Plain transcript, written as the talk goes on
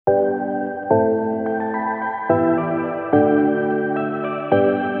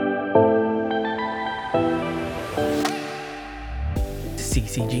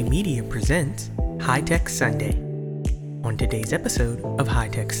BCG Media presents High Tech Sunday. On today's episode of High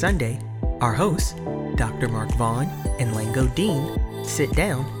Tech Sunday, our hosts, Dr. Mark Vaughn and Lango Dean, sit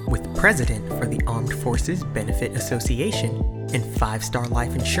down with President for the Armed Forces Benefit Association and 5-Star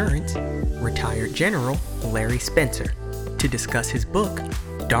Life Insurance, Retired General Larry Spencer, to discuss his book,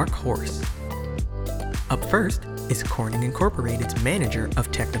 Dark Horse. Up first is Corning Incorporated's Manager of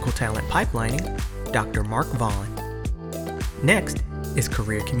Technical Talent Pipelining, Dr. Mark Vaughn. Next is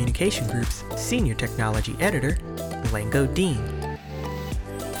Career Communication Group's Senior Technology Editor, Lango Dean.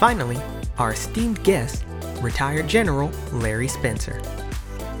 Finally, our esteemed guest, Retired General Larry Spencer.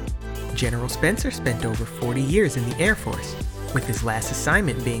 General Spencer spent over 40 years in the Air Force, with his last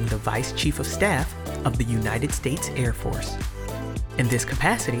assignment being the Vice Chief of Staff of the United States Air Force. In this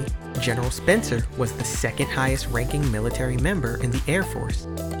capacity, General Spencer was the second highest ranking military member in the Air Force.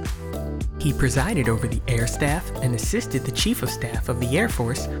 He presided over the Air Staff and assisted the Chief of Staff of the Air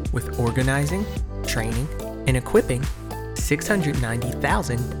Force with organizing, training, and equipping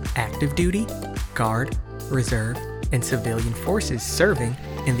 690,000 active duty, Guard, Reserve, and civilian forces serving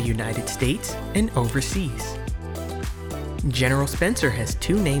in the United States and overseas. General Spencer has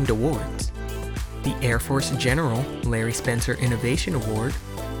 2 named awards: the Air Force General Larry Spencer Innovation Award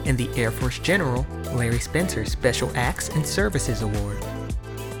and the Air Force General Larry Spencer Special Acts and Services Award.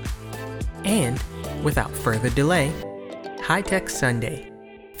 And, without further delay, High Tech Sunday,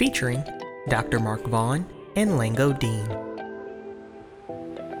 featuring Dr. Mark Vaughn and Lango Dean.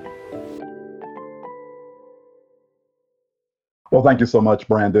 Well, thank you so much,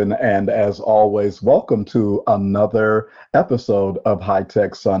 Brandon. And as always, welcome to another episode of High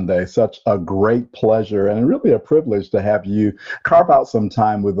Tech Sunday. Such a great pleasure and really a privilege to have you carve out some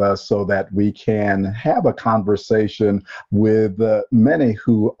time with us so that we can have a conversation with many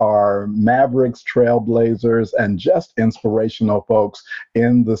who are mavericks, trailblazers, and just inspirational folks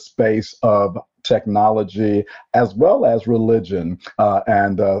in the space of technology, as well as religion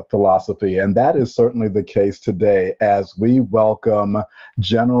and philosophy. And that is certainly the case today as we welcome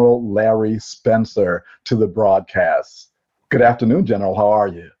General Larry Spencer to the broadcast. Good afternoon, General. How are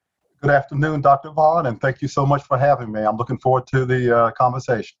you? Good afternoon, Dr. Vaughn, and thank you so much for having me. I'm looking forward to the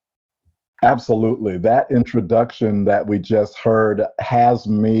conversation. Absolutely. That introduction that we just heard has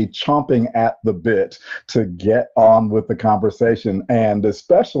me chomping at the bit to get on with the conversation, and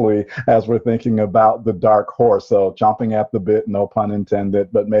especially as we're thinking about the dark horse. So chomping at the bit, no pun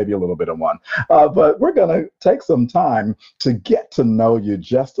intended, but maybe a little bit of one. But we're going to take some time to get to know you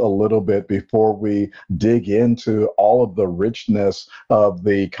just a little bit before we dig into all of the richness of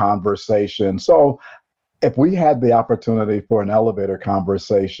the conversation. So if we had the opportunity for an elevator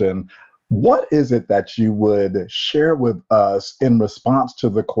conversation, what is it that you would share with us in response to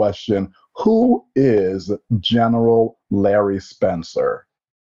the question, who is General Larry Spencer?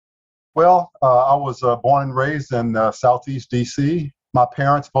 Well, I was born and raised in Southeast DC. My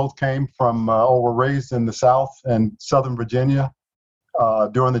parents both came from, or were raised in the South and Southern Virginia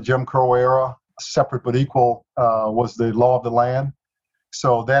during the Jim Crow era. Separate but equal was the law of the land.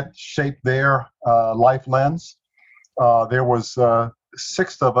 So that shaped their life lens. There was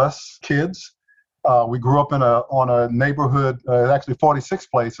 6 of us kids. We grew up on a neighborhood, actually 46th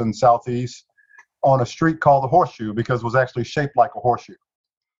place in Southeast, on a street called the Horseshoe because it was actually shaped like a horseshoe.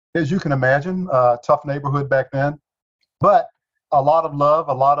 As you can imagine, tough neighborhood back then, but a lot of love,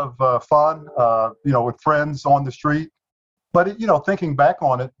 a lot of fun, with friends on the street. But, thinking back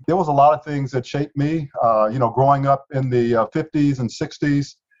on it, there was a lot of things that shaped me, growing up in the 50s and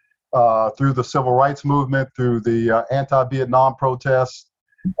 60s. Through the civil rights movement, through the anti-Vietnam protests,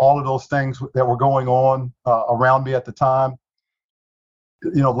 all of those things that were going on around me at the time.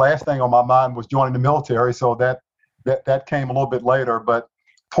 Last thing on my mind was joining the military, so that came a little bit later. But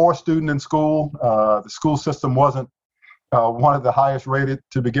poor student in school, the school system wasn't one of the highest rated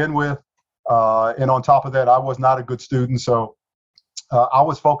to begin with, and on top of that, I was not a good student, so I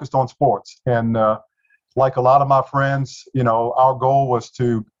was focused on sports. And like a lot of my friends, our goal was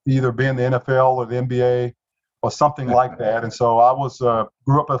to either be in the NFL or the NBA or something like that. And so I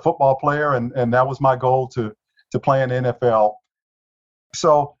grew up a football player, and that was my goal to play in the NFL.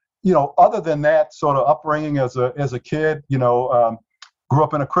 So, other than that sort of upbringing as a kid, grew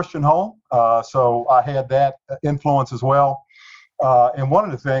up in a Christian home. So I had that influence as well. And one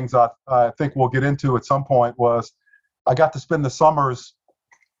of the things I think we'll get into at some point was I got to spend the summers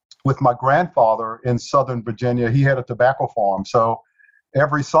with my grandfather in Southern Virginia. He had a tobacco farm. So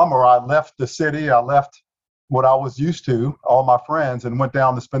every summer I left the city, I left what I was used to, all my friends, and went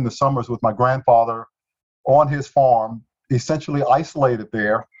down to spend the summers with my grandfather on his farm, essentially isolated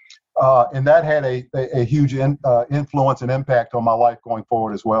there. And that had a huge influence and impact on my life going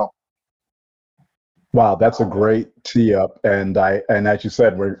forward as well. Wow, that's a great tee up, and as you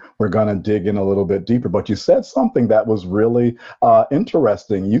said, we're going to dig in a little bit deeper. But you said something that was really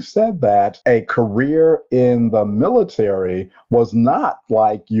interesting. You said that a career in the military was not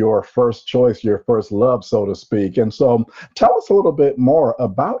like your first choice, your first love, so to speak. And so, tell us a little bit more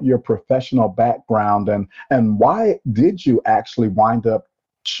about your professional background and why did you actually wind up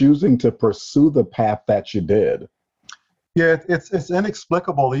choosing to pursue the path that you did? Yeah, it's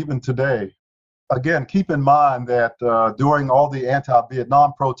inexplicable even today. Again, keep in mind that during all the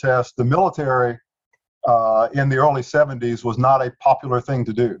anti-Vietnam protests, the military in the early 70s was not a popular thing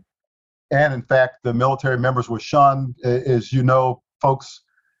to do. And in fact, the military members were shunned. As you know, folks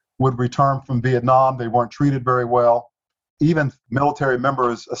would return from Vietnam. They weren't treated very well. Even military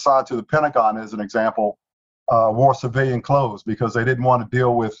members assigned to the Pentagon, as an example, wore civilian clothes because they didn't want to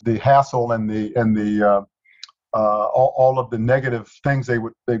deal with the hassle and all of the negative things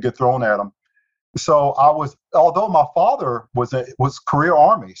they'd get thrown at them. So although my father was career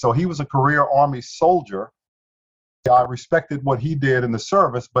Army, so he was a career Army soldier, I respected what he did in the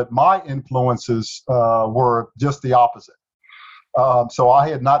service, but my influences were just the opposite. So I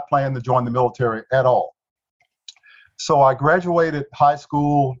had not planned to join the military at all. So I graduated high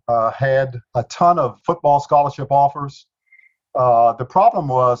school, had a ton of football scholarship offers. The problem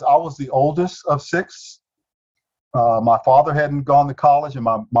was I was the oldest of six. My father hadn't gone to college, and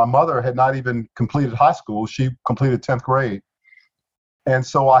my mother had not even completed high school. She completed 10th grade. And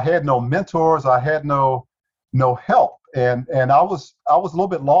so I had no mentors. I had no help. And I was a little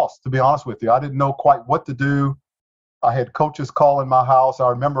bit lost, to be honest with you. I didn't know quite what to do. I had coaches calling my house. I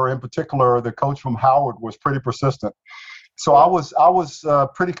remember in particular, the coach from Howard was pretty persistent. So I was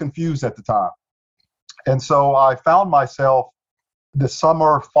pretty confused at the time. And so I found myself the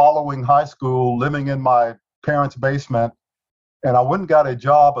summer following high school living in my parents' basement, and I went and got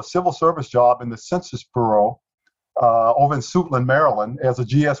a civil service job in the Census Bureau over in Suitland, Maryland, as a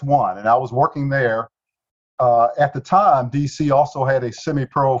GS1, and I was working there. At the time, DC also had a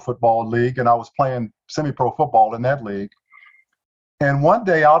semi-pro football league, and I was playing semi-pro football in that league. And one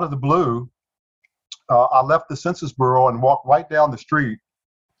day, out of the blue, I left the Census Bureau and walked right down the street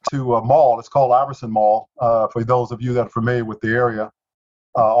to a mall. It's called Iverson Mall, for those of you that are familiar with the area,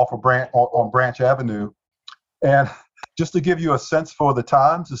 on Branch Avenue. And just to give you a sense for the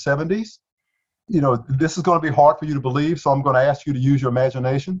times, the 70s, this is going to be hard for you to believe, so I'm going to ask you to use your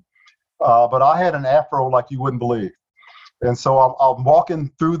imagination. But I had an afro like you wouldn't believe. And so I'm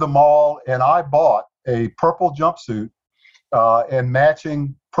walking through the mall, and I bought a purple jumpsuit and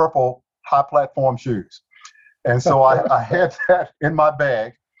matching purple high platform shoes. And so I had that in my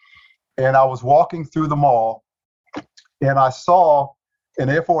bag, and I was walking through the mall, and I saw an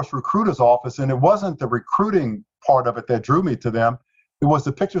Air Force recruiter's office, and it wasn't the recruiting part of it that drew me to them. It was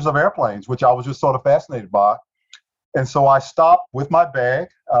the pictures of airplanes, which I was just sort of fascinated by. And so I stopped with my bag,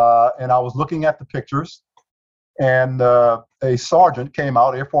 and I was looking at the pictures, and a sergeant came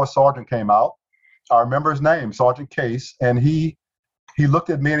out, Air Force sergeant came out. I remember his name, Sergeant Case, and he looked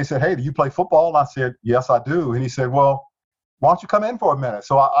at me and he said, "Hey, do you play football?" And I said, "Yes, I do." And he said, "Well, why don't you come in for a minute?"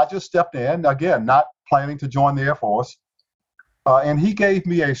 So I just stepped in, again, not planning to join the Air Force. And he gave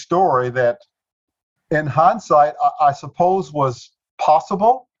me a story that, in hindsight, I suppose was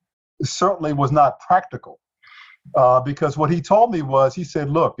possible. It certainly was not practical. Because what he told me was, he said,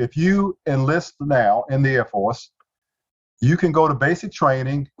 "Look, if you enlist now in the Air Force, you can go to basic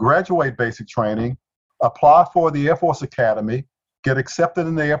training, graduate basic training, apply for the Air Force Academy, get accepted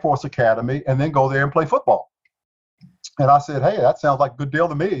in the Air Force Academy, and then go there and play football." And I said, "Hey, that sounds like a good deal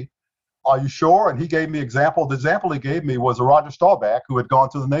to me. Are you sure?" And he gave me example. The example he gave me was a Roger Staubach who had gone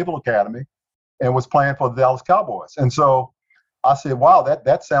to the Naval Academy and was playing for the Dallas Cowboys. And so I said, "Wow,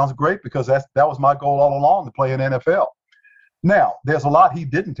 that sounds great," because that was my goal all along, to play in NFL. Now, there's a lot he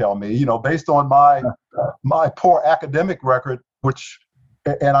didn't tell me, based on my poor academic record,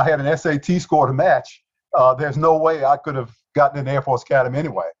 and I had an SAT score to match. There's no way I could have gotten in the Air Force Academy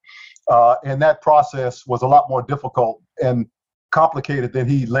anyway. And that process was a lot more difficult and complicated than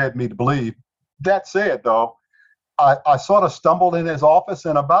he led me to believe. That said, though, I sort of stumbled in his office,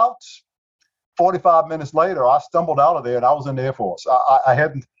 and about 45 minutes later, I stumbled out of there and I was in the Air Force. I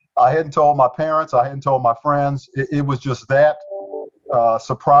hadn't told my parents, I hadn't told my friends. It was just that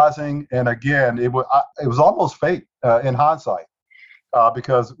surprising, and again, it was almost fate in hindsight,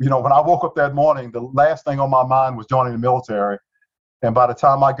 because when I woke up that morning, the last thing on my mind was joining the military, and by the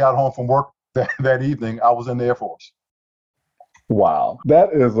time I got home from work that evening, I was in the Air Force. Wow, that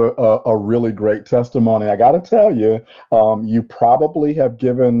is a really great testimony. I got to tell you, you probably have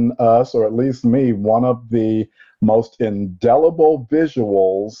given us, or at least me, one of the most indelible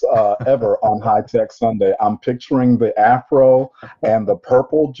visuals ever on High Tech Sunday. I'm picturing the afro and the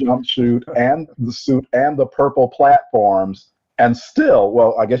purple jumpsuit and the suit and the purple platforms. And still,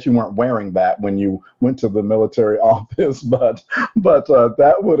 well, I guess you weren't wearing that when you went to the military office, but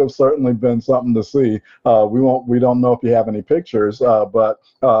that would have certainly been something to see. We don't know if you have any pictures, but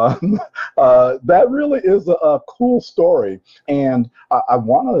that really is a cool story. And I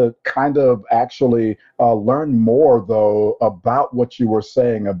want to kind of actually learn more, though, about what you were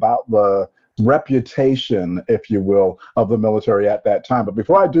saying about the reputation, if you will, of the military at that time. But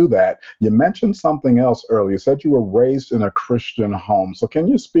before I do that, you mentioned something else earlier. You said you were raised in a Christian home. So can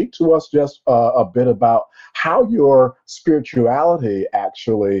you speak to us just a bit about how your spirituality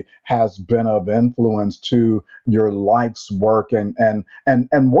actually has been of influence to your life's work, and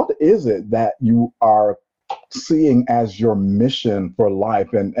what is it that you are seeing as your mission for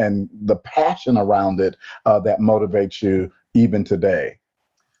life, and the passion around it that motivates you even today?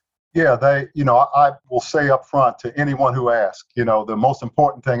 Yeah, I will say up front to anyone who asks, the most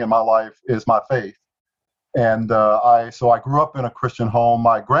important thing in my life is my faith. And I grew up in a Christian home.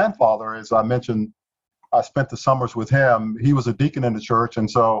 My grandfather, as I mentioned, I spent the summers with him. He was a deacon in the church,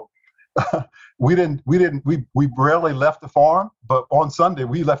 and so we rarely left the farm. But on Sunday,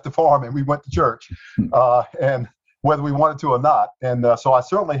 we left the farm and we went to church, and whether we wanted to or not. And so I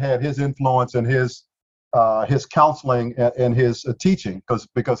certainly had his influence and his counseling and his teaching,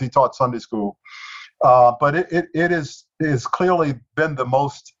 because he taught Sunday school. But it is clearly been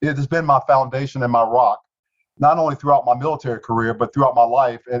it has been my foundation and my rock, not only throughout my military career, but throughout my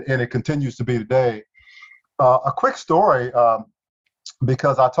life, and it continues to be today. A quick story,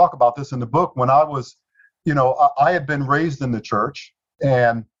 because I talk about this in the book. When I was, I had been raised in the church,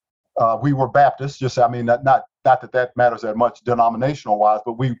 and we were Baptists. Not that matters that much denominational wise,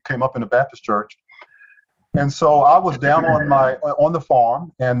 but we came up in a Baptist church. And so I was down on the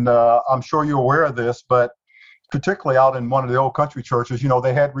farm, and I'm sure you're aware of this, but particularly out in one of the old country churches,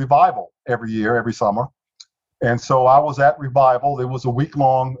 they had revival every year, every summer. And so I was at revival. It was a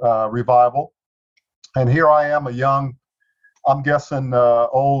week-long revival. And here I am, I'm guessing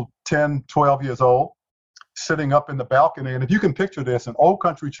old 10, 12 years old, sitting up in the balcony. And if you can picture this, an old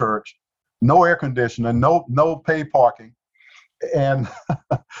country church, no air conditioning, no paid parking. And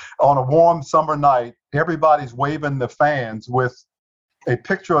on a warm summer night, everybody's waving the fans with a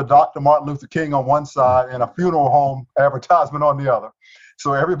picture of Dr. Martin Luther King on one side and a funeral home advertisement on the other.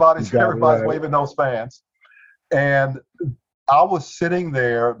 So everybody's waving those fans. And I was sitting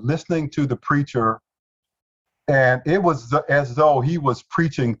there listening to the preacher, and it was as though he was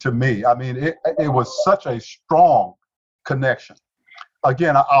preaching to me. I mean, it was such a strong connection.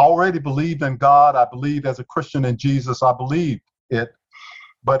 Again, I already believed in God. I believed as a Christian in Jesus. I believed it,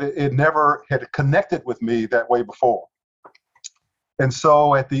 but it never had connected with me that way before. And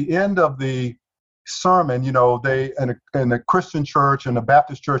so at the end of the sermon, they in a Christian church, and a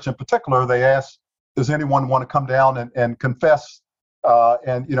Baptist church in particular, they asked, does anyone want to come down and confess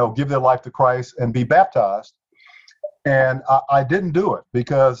and give their life to Christ and be baptized? And I didn't do it,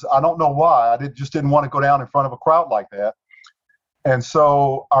 because I don't know why. I just didn't want to go down in front of a crowd like that. And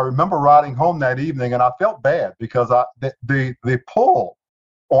so I remember riding home that evening, and I felt bad, because the pull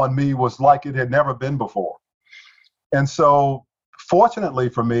on me was like it had never been before. And so fortunately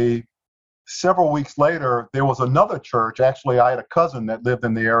for me, several weeks later, there was another church. Actually, I had a cousin that lived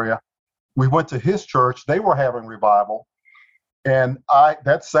in the area. We went to his church. They were having revival. And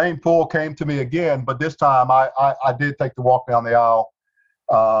that same pull came to me again, but this time I did take the walk down the aisle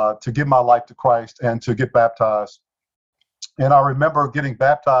to give my life to Christ and to get baptized. And I remember getting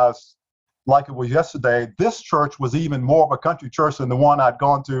baptized like it was yesterday. This church was even more of a country church than the one I'd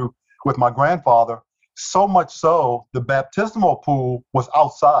gone to with my grandfather. So much so, the baptismal pool was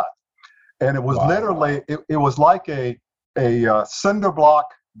outside. And it was literally, it was like a cinder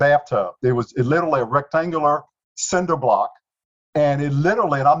block bathtub. It was literally a rectangular cinder block. And it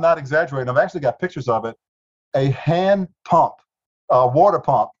literally, and I'm not exaggerating, I've actually got pictures of it, a hand pump, water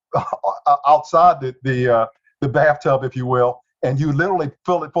pump outside the bathtub, if you will, and you literally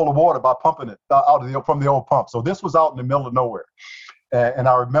fill it full of water by pumping it from the old pump. So this was out in the middle of nowhere. And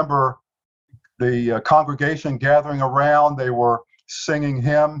I remember the congregation gathering around. They were singing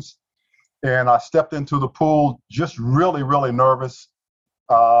hymns, and I stepped into the pool just really, really nervous.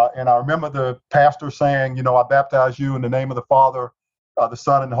 And I remember the pastor saying, I baptize you in the name of the Father, the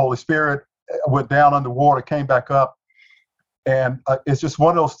Son, and the Holy Spirit. Went down underwater, came back up. And it's just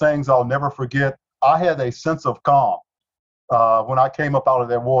one of those things I'll never forget. I had a sense of calm when I came up out of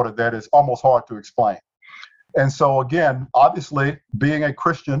that water that is almost hard to explain. And so again, obviously, being a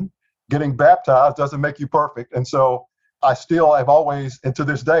Christian, getting baptized doesn't make you perfect. And so I still have always, and to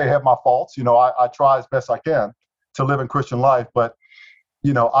this day, have my faults. I try as best I can to live in Christian life. But,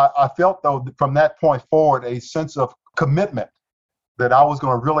 I felt, though, from that point forward, a sense of commitment that I was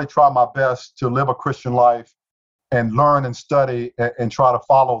going to really try my best to live a Christian life and learn and study and try to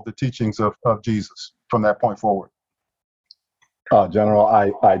follow the teachings of Jesus from that point forward. General,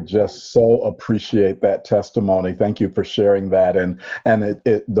 I just so appreciate that testimony. Thank you for sharing that. And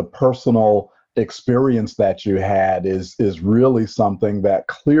the personal experience that you had is really something that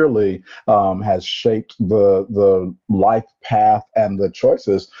clearly has shaped the life path and the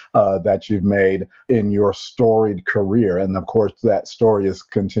choices that you've made in your storied career. And of course, that story is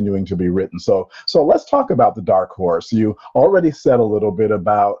continuing to be written. So let's talk about the Dark Horse. You already said a little bit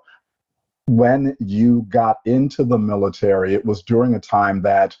about when you got into the military. It was during a time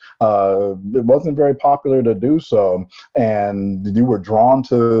that it wasn't very popular to do so, and you were drawn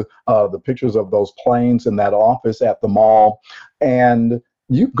to the pictures of those planes in that office at the mall, and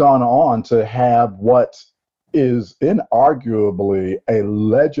you've gone on to have what is inarguably a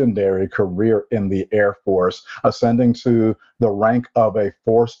legendary career in the Air Force, ascending to the rank of a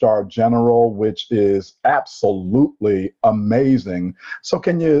 4-star general, which is absolutely amazing. So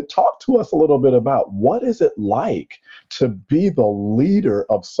can you talk to us a little bit about what is it like to be the leader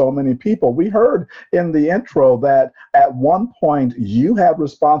of so many people? We heard in the intro that at one point you had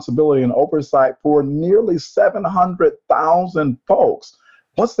responsibility and oversight for nearly 700,000 folks.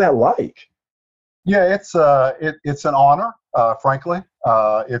 What's that like? Yeah, it's an honor, frankly.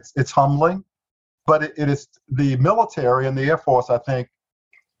 It's humbling, but it is the military and the Air Force, I think,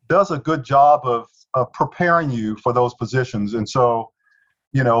 does a good job of preparing you for those positions. And so,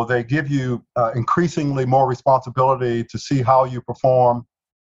 they give you increasingly more responsibility to see how you perform.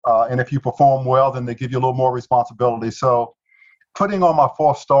 And if you perform well, then they give you a little more responsibility. So putting on my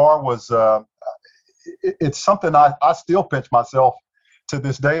 4th star was, it's something I still pinch myself to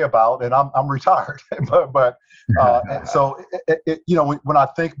this day about, and I'm retired. but so when I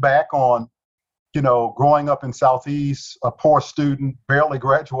think back on, growing up in Southeast, a poor student, barely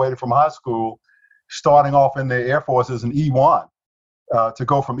graduated from high school, starting off in the Air Force as an E1, to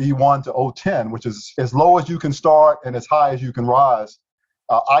go from E1 to O10, which is as low as you can start and as high as you can rise.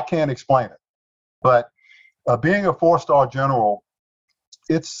 I can't explain it, but being a 4-star general,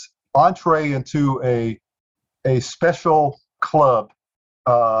 it's entree into a special club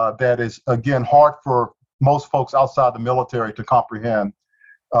that is, again, hard for most folks outside the military to comprehend.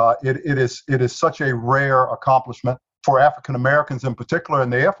 It is such a rare accomplishment for African Americans in particular in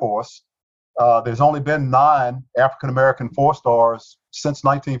the Air Force. There's only been 9 African American 4-stars since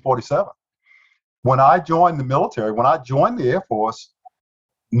 1947. When I joined the military, when I joined the Air Force,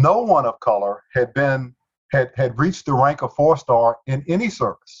 no one of color had reached the rank of 4-star in any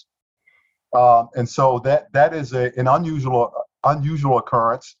service. And so that is an unusual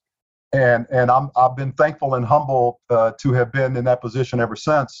occurrence, and I've been thankful and humble to have been in that position ever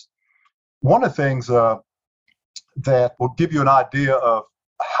since. One of the things that will give you an idea of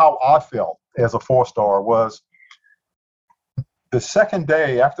how I felt as a 4-star was the second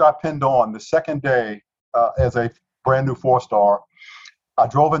day after I pinned on, the second day as a brand new 4-star, I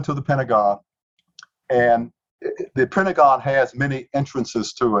drove into the Pentagon, and the Pentagon has many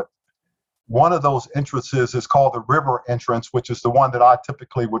entrances to it. One of those entrances is called the river entrance, which is the one that I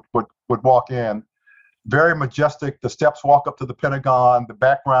typically would walk in. Very majestic. The steps walk up to the Pentagon. The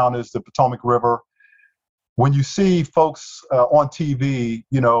background is the Potomac River. When you see folks on TV,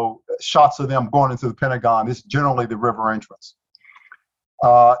 shots of them going into the Pentagon, it's generally the river entrance.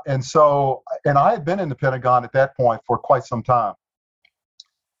 And I had been in the Pentagon at that point for quite some time.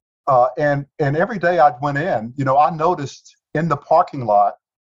 And every day I went in, I noticed in the parking lot,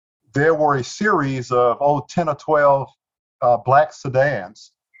 there were a series of 10 or 12 black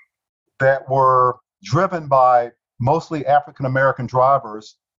sedans that were driven by mostly African American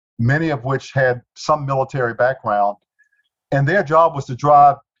drivers, many of which had some military background. And their job was to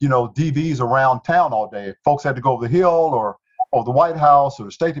drive, DVs around town all day. If folks had to go over the Hill or the White House or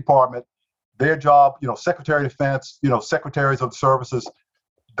the State Department, their job, Secretary of Defense, secretaries of the services,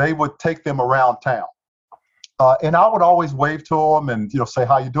 they would take them around town. And I would always wave to them and say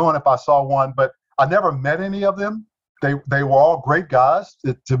how you doing if I saw one, but I never met any of them. They were all great guys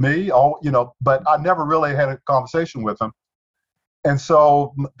to me, but I never really had a conversation with them. And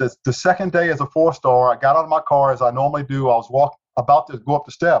so the second day as a 4-star, I got out of my car as I normally do. I was about to go up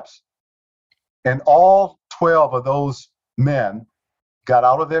the steps, and all 12 of those men got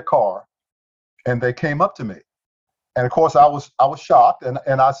out of their car and they came up to me And of course, I was shocked,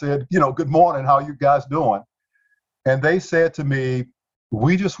 and I said, good morning, how you guys doing? And they said to me,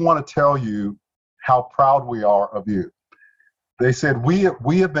 we just want to tell you how proud we are of you. They said, we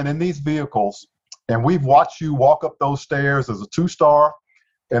have been in these vehicles, and we've watched you walk up those stairs as a 2-star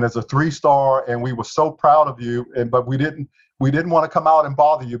and as a 3-star, and we were so proud of you. But we didn't want to come out and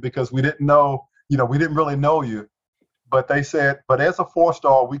bother you because we didn't know, we didn't really know you. But they said, but as a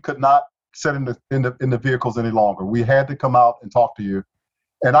 4-star, we could not sit in the vehicles any longer. We had to come out and talk to you.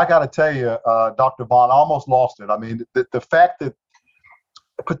 And I got to tell you, Dr. Vaughn, I almost lost it. I mean, the fact that,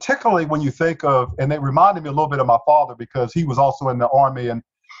 particularly when you think of, and they reminded me a little bit of my father because he was also in the Army. And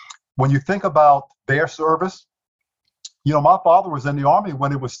when you think about their service, my father was in the Army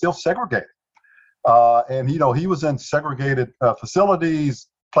when it was still segregated. And he was in segregated facilities.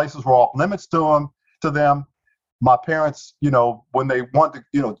 Places were off limits to them. My parents, when they wanted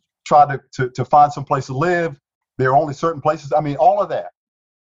to, try to find some place to live, there were only certain places. I mean, all of that.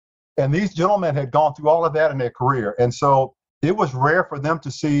 And these gentlemen had gone through all of that in their career. And so it was rare for them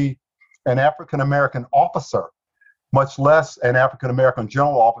to see an African-American officer, much less an African-American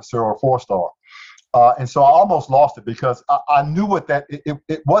general officer or 4-star. And so I almost lost it because I knew what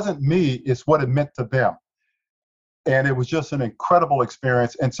it wasn't me, it's what it meant to them. And it was just an incredible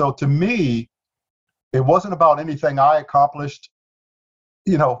experience. And so to me, it wasn't about anything I accomplished.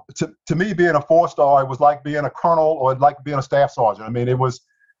 To me, being a 4-star, it was like being a colonel or like being a staff sergeant. I mean, it was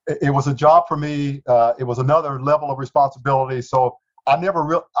a job for me. It was another level of responsibility. So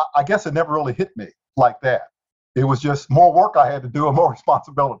I guess it never really hit me like that. It was just more work I had to do and more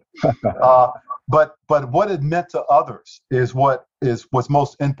responsibility. But what it meant to others is what was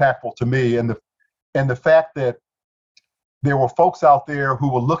most impactful to me. And the fact that there were folks out there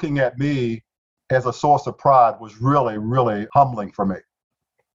who were looking at me as a source of pride was really, really humbling for me.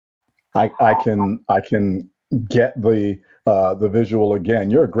 I can get the visual again.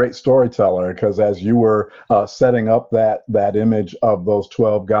 You're a great storyteller because as you were setting up that image of those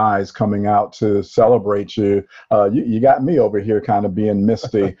 12 guys coming out to celebrate you, you got me over here kind of being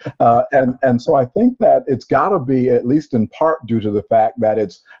misty. And so I think that it's got to be at least in part due to the fact that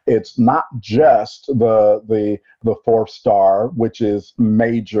it's not just the 4-star, which is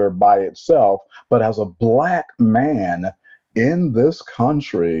major by itself, but as a Black man in this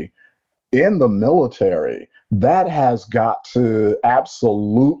country, in the military, that has got to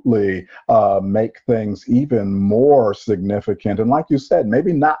absolutely make things even more significant. And like you said,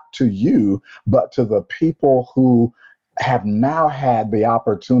 maybe not to you, but to the people who have now had the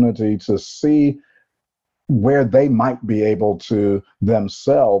opportunity to see where they might be able to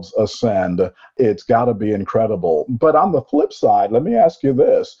themselves ascend. It's got to be incredible. But on the flip side, let me ask you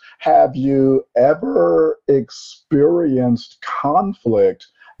this. Have you ever experienced conflict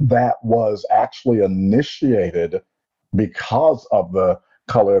that was actually initiated because of the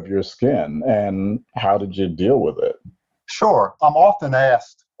color of your skin, and how did you deal with it? Sure. I'm often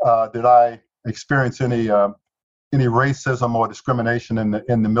asked, did I experience any racism or discrimination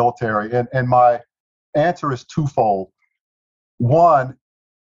in the military? And my answer is twofold. One,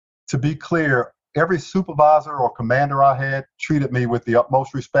 to be clear, every supervisor or commander I had treated me with the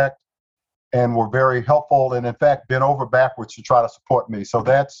utmost respect and were very helpful, and in fact bent over backwards to try to support me. So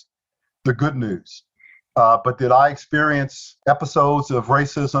that's the good news. But did I experience episodes of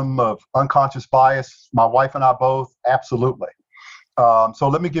racism, of unconscious bias? My wife and I both, absolutely. So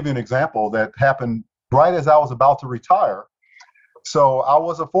let me give you an example that happened right as I was about to retire. So I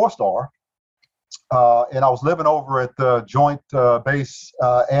was a 4-star, and I was living over at the Joint Base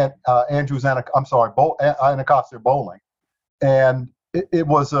Anacostia Bowling, and it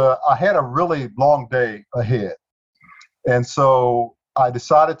was I had a really long day ahead, and so I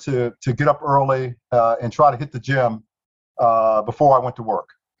decided to get up early and try to hit the gym before I went to work.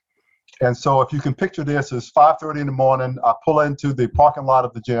 And so if you can picture this, it's 5:30 in the morning. I pull into the parking lot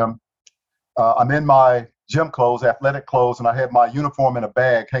of the gym. I'm in my gym clothes, athletic clothes, and I had my uniform in a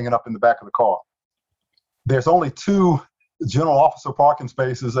bag hanging up in the back of the car. There's only 2 general officer parking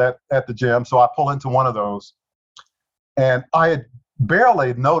spaces at the gym, so I pull into one of those. And I had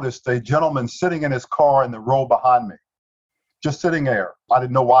barely noticed a gentleman sitting in his car in the row behind me, just sitting there. I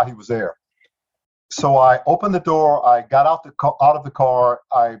didn't know why he was there. So I opened the door, I got out of the car,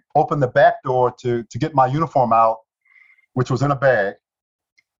 I opened the back door to get my uniform out, which was in a bag.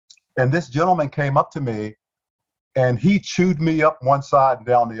 And this gentleman came up to me and he chewed me up one side and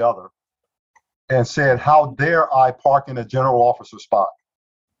down the other and said, "How dare I park in a general officer spot?"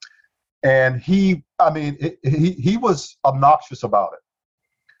 And he was obnoxious about it.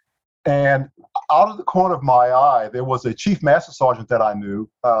 And out of the corner of my eye, there was a chief master sergeant that I knew.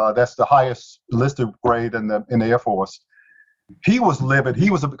 That's the highest listed grade in the Air Force. He was livid.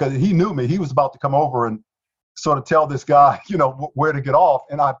 Because he knew me. He was about to come over and sort of tell this guy, where to get off.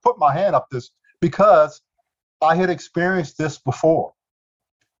 And I put my hand up this because I had experienced this before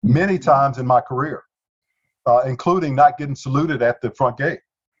many times in my career, including not getting saluted at the front gate.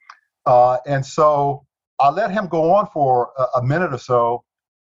 And so I let him go on for a minute or so.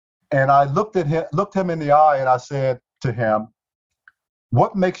 And I looked him in the eye, and I said to him,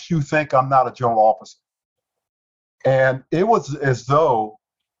 "What makes you think I'm not a general officer?" And it was as though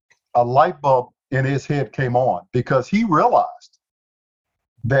a light bulb in his head came on, because he realized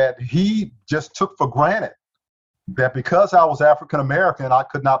that he just took for granted that because I was African American, I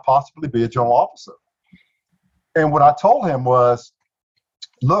could not possibly be a general officer. And what I told him was,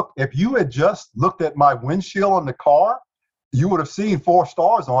 look, if you had just looked at my windshield on the car, you would have seen 4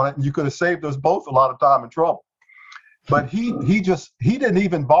 stars on it, and you could have saved us both a lot of time and trouble. But he didn't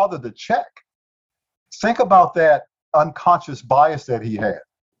even bother to check. Think about that unconscious bias that he had,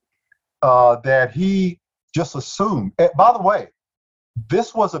 that he just assumed. And by the way,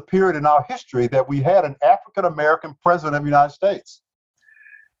 this was a period in our history that we had an African American president of the United States.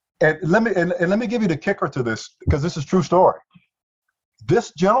 And let me give you the kicker to this, because this is a true story.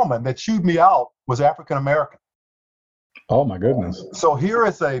 This gentleman that chewed me out was African American. Oh my goodness. So here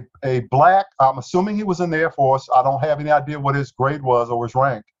is a black, I'm assuming he was in the Air Force. I don't have any idea what his grade was or his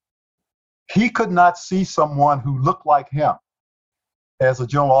rank. He could not see someone who looked like him as a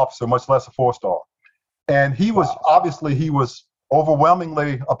general officer, much less a 4-star. And he was, obviously he was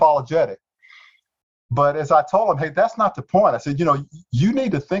overwhelmingly apologetic. But as I told him, hey, that's not the point. I said, you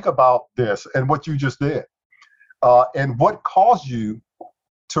need to think about this and what you just did, and what caused you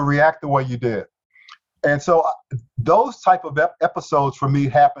to react the way you did. And so those type of episodes for me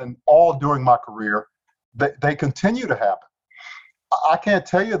happened all during my career. They continue to happen. I can't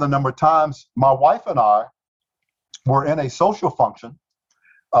tell you the number of times my wife and I were in a social function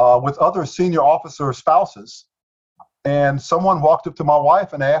with other senior officer spouses, and someone walked up to my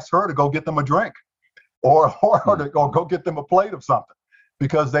wife and asked her to go get them a drink or go get them a plate of something,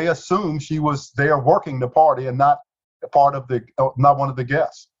 because they assumed she was there working the party and not one of the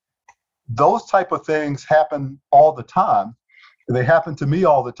guests. Those type of things happen all the time. They happen to me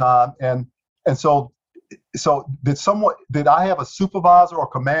all the time. And so did I have a supervisor or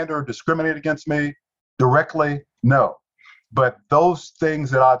commander discriminate against me directly? No. But those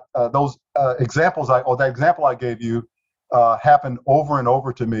things that that example I gave you happened over and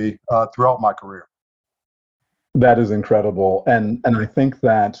over to me throughout my career. That is incredible. And I think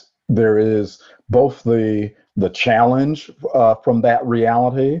that there is both the challenge from that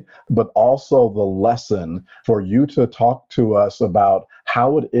reality, but also the lesson for you to talk to us about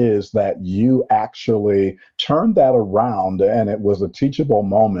how it is that you actually turned that around and it was a teachable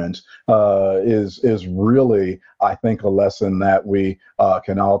moment is really, I think, a lesson that we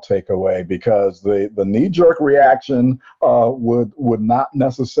can all take away, because the knee-jerk reaction would not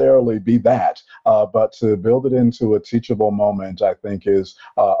necessarily be that, but to build it into a teachable moment, I think, is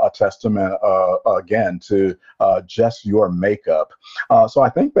a testament again to just your makeup. So I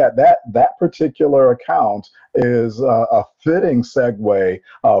think that particular account is a fitting segue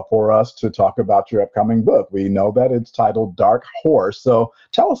for us to talk about your upcoming book. We know that it's titled Dark Horse. So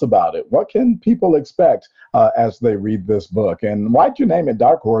tell us about it. What can people expect as they read this book? And why'd you name it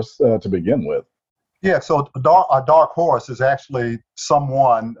Dark Horse to begin with? Yeah, so a dark horse is actually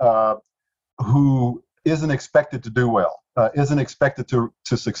someone who isn't expected to do well, isn't expected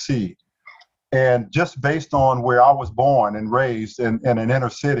to succeed. And just based on where I was born and raised in an inner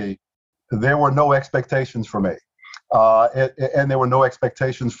city, there were no expectations for me. And there were no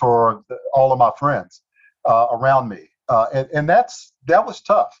expectations for all of my friends around me. And that was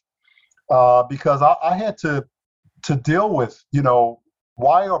tough because I had to deal with,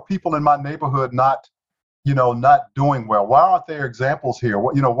 why are people in my neighborhood not doing well? Why aren't there examples here?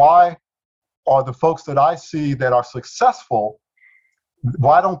 Why are the folks that I see that are successful,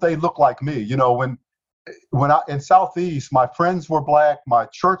 why don't they look like me? When I in Southeast, my friends were black, my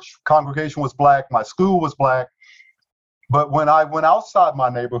church congregation was black, my school was black. But when I went outside my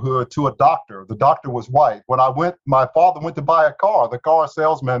neighborhood to a doctor, the doctor was white. When my father went to buy a car, the car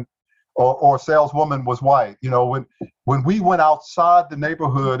salesman or saleswoman was white. When we went outside the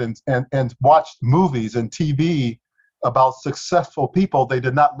neighborhood and watched movies and TV about successful people, they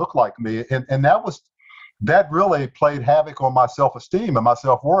did not look like me. And that really played havoc on my self-esteem and my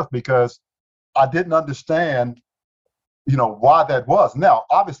self-worth, because I didn't understand, why that was. Now,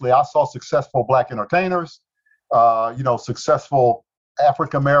 obviously, I saw successful black entertainers, successful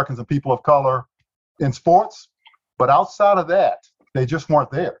African Americans and people of color, in sports, but outside of that, they just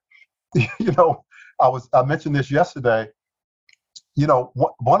weren't there. You know, I mentioned this yesterday. You know,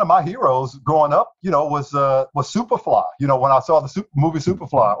 one of my heroes growing up, you know, was Superfly. You know, when I saw the movie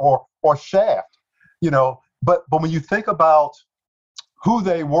Superfly or Shaft. You know, but when you think about who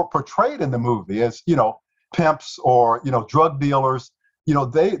they were portrayed in the movie as, you know, pimps or, you know, drug dealers, you know,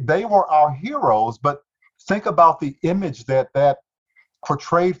 they were our heroes. But think about the image that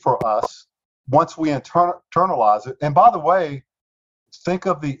portrayed for us once we internalize it. And by the way, think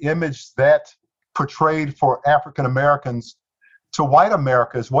of the image that portrayed for African Americans to white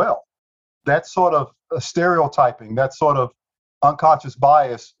America as well. That sort of stereotyping, that sort of unconscious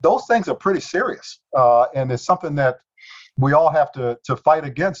bias, those things are pretty serious. And it's something that we all have to fight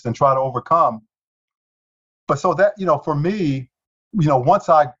against and try to overcome. But so that, you know, for me, you know, once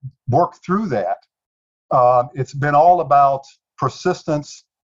I worked through that, it's been all about persistence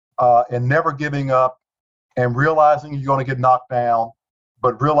and never giving up and realizing you're going to get knocked down,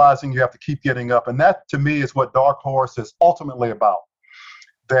 but realizing you have to keep getting up. And that, to me, is what Dark Horse is ultimately about.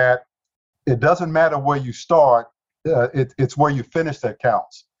 That it doesn't matter where you start, it's where you finish that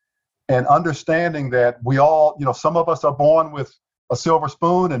counts. And understanding that we all, you know, some of us are born with a silver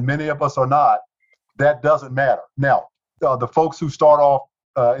spoon and many of us are not. That doesn't matter. Now, the folks who start off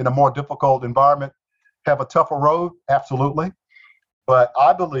in a more difficult environment have a tougher road, absolutely. But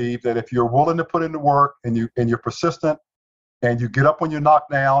I believe that if you're willing to put in the work and you're persistent and you get up when you're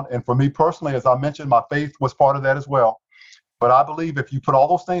knocked down, and for me personally, as I mentioned, my faith was part of that as well. But I believe if you put all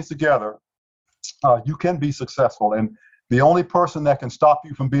those things together, you can be successful. And the only person that can stop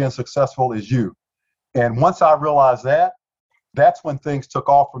you from being successful is you. And once I realized that, that's when things took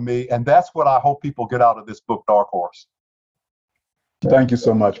off for me. And that's what I hope people get out of this book, Dark Horse. Thank you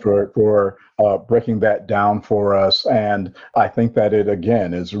so much for breaking that down for us. And I think that it,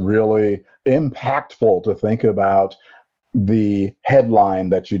 again, is really impactful to think about the headline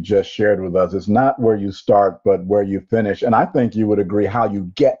that you just shared with us. Is not where you start, but where you finish. And I think you would agree how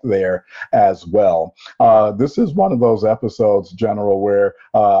you get there as well. This is one of those episodes, General, where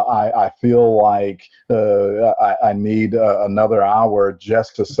I feel like I need another hour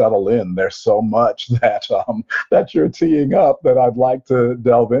just to settle in. There's so much that you're teeing up that I'd like to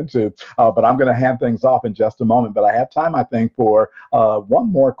delve into. But I'm going to hand things off in just a moment. But I have time, I think, for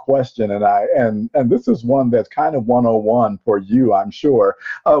one more question. And this is one that's kind of 101 for you, I'm sure.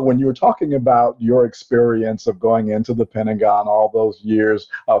 When you were talking about your experience of going into the Pentagon all those years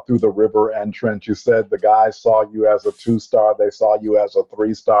through the river entrance, you said the guys saw you as a 2-star, they saw you as a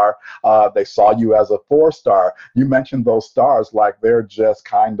 3-star, they saw you as a 4-star. You mentioned those stars like they're just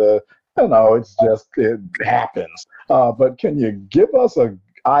kind of, you know, it happens. But can you give us a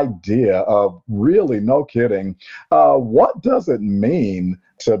idea of, really, no kidding, what does it mean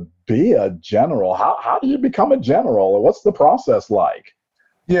to be a general? How do you become a general? What's the process like?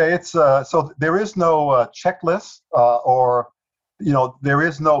 Yeah, it's so there is no checklist or, you know, there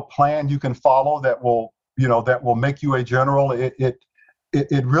is no plan you can follow that will make you a general.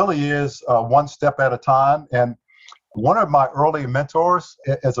 It really is one step at a time. And one of my early mentors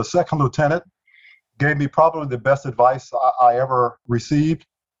as a second lieutenant gave me probably the best advice I ever received.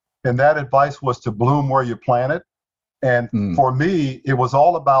 And that advice was to bloom where you planted. And for me, it was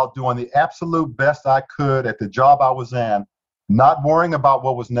all about doing the absolute best I could at the job I was in, not worrying about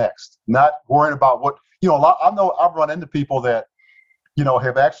what was next, not worrying about what, you know, I know I've run into people that, you know,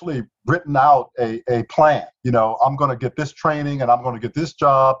 have actually written out a plan. You know, I'm going to get this training and I'm going to get this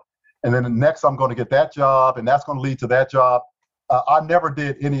job. And then next I'm going to get that job and that's going to lead to that job. I never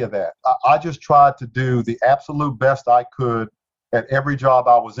did any of that. I just tried to do the absolute best I could at every job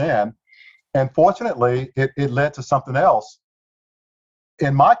I was in. And fortunately, it led to something else.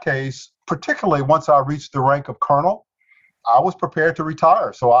 In my case, particularly once I reached the rank of colonel, I was prepared to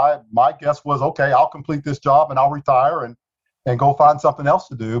retire. So my guess was, okay, I'll complete this job and I'll retire and go find something else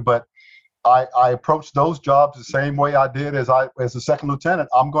to do. But I approached those jobs the same way I did as a second lieutenant.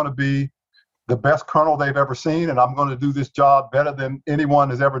 I'm going to be the best colonel they've ever seen, and I'm going to do this job better than anyone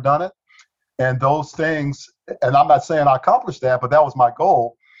has ever done it. And those things, and I'm not saying I accomplished that, but that was my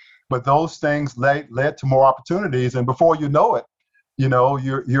goal. But those things led to more opportunities, and before you know it, you know,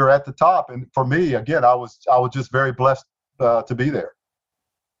 you're at the top. And for me, again, I was just very blessed to be there.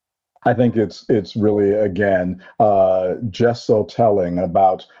 I think it's really, again, just so telling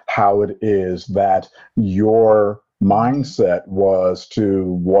about how it is that your mindset was to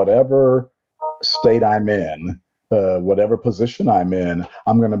whatever state I'm in, whatever position I'm in,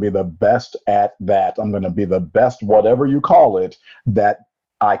 I'm going to be the best at that. I'm going to be the best, whatever you call it, that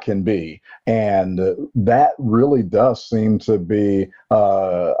I can be. And that really does seem to be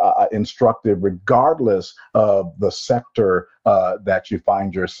instructive regardless of the sector that you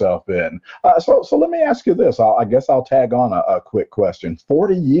find yourself in. So let me ask you this. I guess I'll tag on a quick question.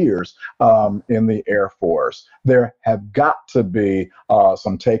 40 years in the Air Force, there have got to be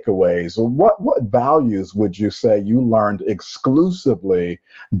some takeaways. What values would you say you learned exclusively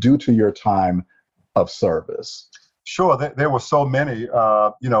due to your time of service? Sure, there were so many.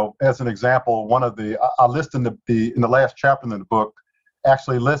 As an example, one of I list in the last chapter in the book,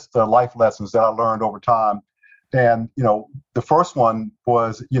 actually list the life lessons that I learned over time. And the first one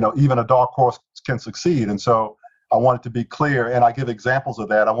was even a dark horse can succeed. And so I wanted to be clear, and I give examples of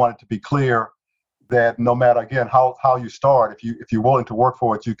that. I wanted to be clear that no matter again how you start, if you're willing to work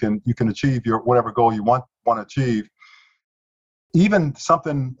for it, you can achieve your whatever goal you want to achieve. Even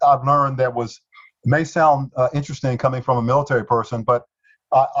something I've learned that may sound interesting coming from a military person, but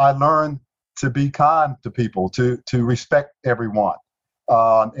I learned to be kind to people, to respect everyone,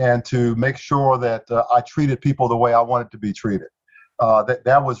 and to make sure that I treated people the way I wanted to be treated.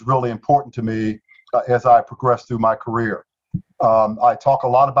 That was really important to me as I progressed through my career. I talk a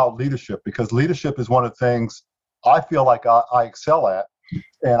lot about leadership because leadership is one of the things I feel like I excel at.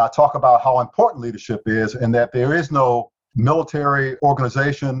 And I talk about how important leadership is and that there is no military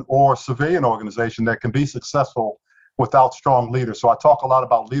organization or civilian organization that can be successful without strong leaders. So I talk a lot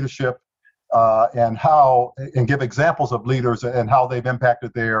about leadership and give examples of leaders and how they've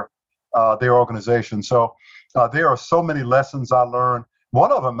impacted their organization. So there are so many lessons I learned.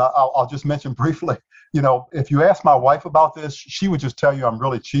 One of them I'll just mention briefly. If you ask my wife about this, she would just tell you I'm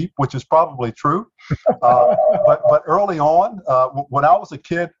really cheap, which is probably true. But early on, when I was a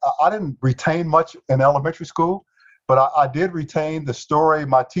kid, I didn't retain much in elementary school. But I did retain the story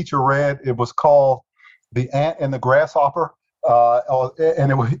my teacher read. It was called The Ant and the Grasshopper.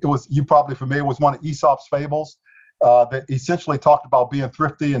 And it was you probably familiar, it was one of Aesop's fables that essentially talked about being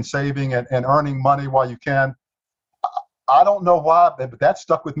thrifty and saving and earning money while you can. I don't know why, but that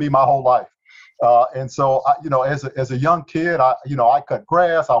stuck with me my whole life. And so, as a young kid, I cut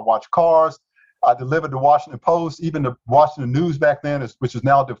grass, I watched cars, I delivered the Washington Post, even the Washington News back then, which is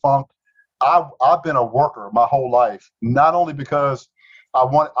now defunct. I've been a worker my whole life, not only because I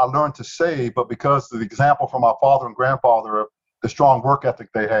learned to save, but because of the example from my father and grandfather of the strong work ethic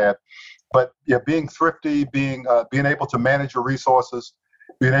they had. But yeah, being thrifty, being able to manage your resources,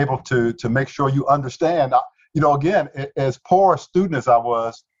 being able to make sure you understand. Again, as poor a student as I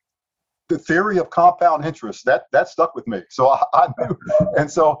was, the theory of compound interest that stuck with me. So I knew,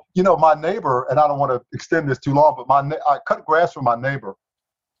 and so my neighbor, and I don't want to extend this too long, but I cut grass for my neighbor.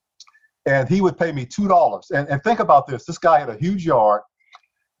 And he would pay me $2. And think about this. This guy had a huge yard.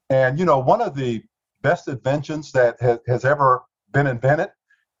 And, one of the best inventions that has ever been invented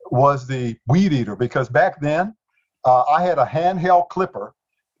was the weed eater. Because back then, I had a handheld clipper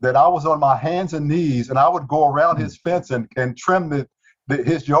that I was on my hands and knees, and I would go around his fence and trim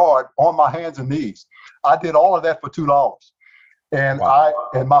his yard on my hands and knees. I did all of that for $2. And wow.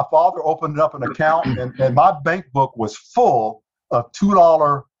 My father opened up an account, and my bank book was full of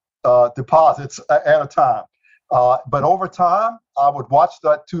 $2 deposits at a time. But over time, I would watch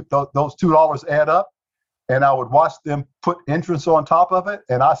those $2 add up, and I would watch them put interest on top of it.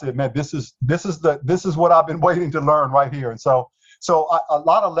 And I said, man, this is what I've been waiting to learn right here. And so a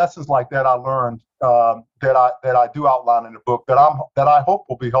lot of lessons like that I learned that I do outline in the book that I hope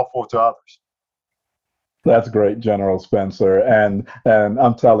will be helpful to others. That's great, General Spencer. And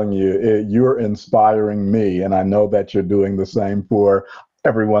I'm telling you, you're inspiring me, and I know that you're doing the same for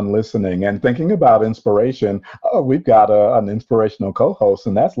everyone listening. And thinking about inspiration, we've got an inspirational co-host,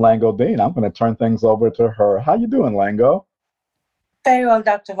 and that's Lango Dean. I'm going to turn things over to her. How you doing, Lango? Very well,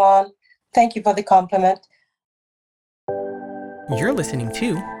 Dr. Vaughn. Thank you for the compliment. You're listening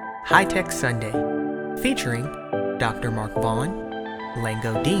to High Tech Sunday, featuring Dr. Mark Vaughn,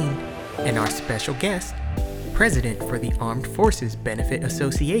 Lango Dean, and our special guest, President for the Armed Forces Benefit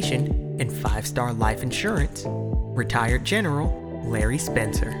Association and 5-Star Life Insurance, Retired General Larry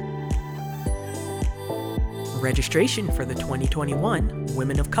Spencer. Registration for the 2021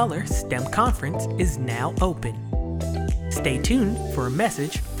 Women of Color STEM Conference is now open. Stay tuned for a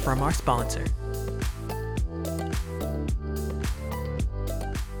message from our sponsor.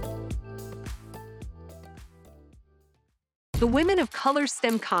 The Women of Color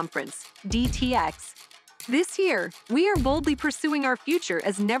STEM Conference, DTX. This year, we are boldly pursuing our future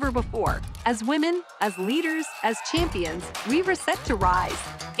as never before. As women, as leaders, as champions, we are set to rise.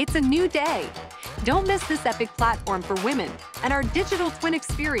 It's a new day. Don't miss this epic platform for women and our digital twin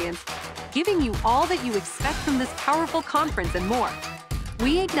experience, giving you all that you expect from this powerful conference and more.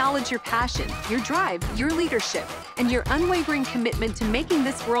 We acknowledge your passion, your drive, your leadership, and your unwavering commitment to making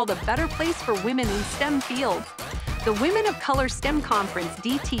this world a better place for women in STEM fields. The Women of Color STEM Conference,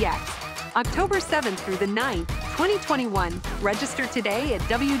 DTX, October 7th through the 9th, 2021. Register today at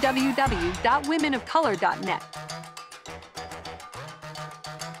www.womenofcolor.net.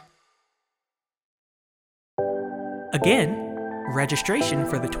 Again, registration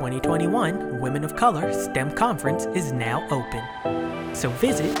for the 2021 Women of Color STEM Conference is now open. So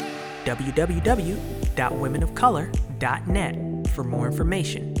visit www.womenofcolor.net for more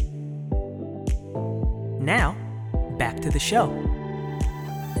information. Now, back to the show.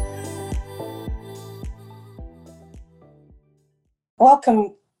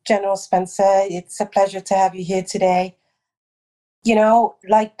 Welcome, General Spencer. It's a pleasure to have you here today. You know,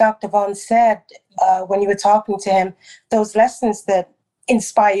 like Dr. Vaughn said, when you were talking to him, those lessons that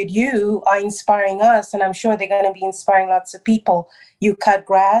inspired you are inspiring us, and I'm sure they're going to be inspiring lots of people. You cut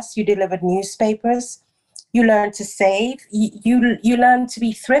grass, you delivered newspapers, you learned to save, you learned to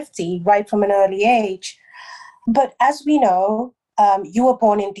be thrifty right from an early age. But as we know, you were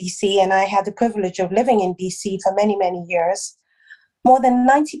born in DC, and I had the privilege of living in DC for many, many years. More than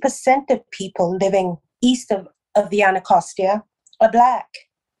 90% of people living east of the Anacostia are Black.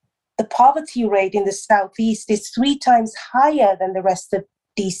 The poverty rate in the Southeast is 3 times higher than the rest of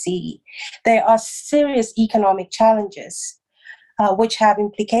DC. There are serious economic challenges, which have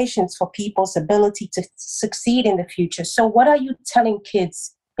implications for people's ability to succeed in the future. So what are you telling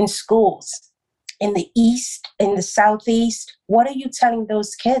kids in schools in the East, in the Southeast? What are you telling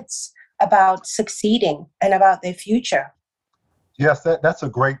those kids about succeeding and about their future? Yes, that's a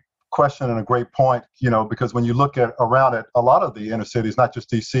great question and a great point, because when you look at around at a lot of the inner cities, not just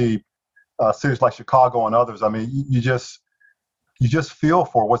DC, cities like Chicago and others, I mean, you just feel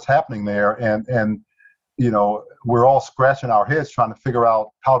for what's happening there, and we're all scratching our heads trying to figure out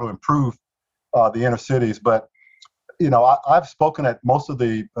how to improve the inner cities. But I've spoken at most of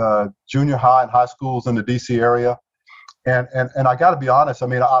the junior high and high schools in the DC area, and I got to be honest. I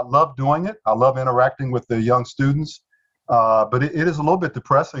mean, I love doing it. I love interacting with the young students. But it is a little bit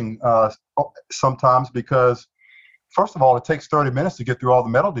depressing sometimes because, first of all, it takes 30 minutes to get through all the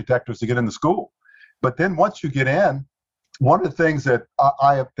metal detectors to get into school. But then once you get in, one of the things that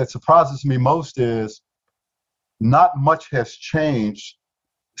that surprises me most is not much has changed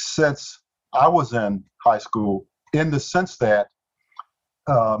since I was in high school, in the sense that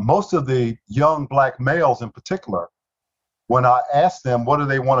most of the young Black males in particular, when I ask them what do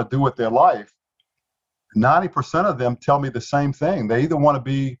they want to do with their life, 90% of them tell me the same thing. They either want to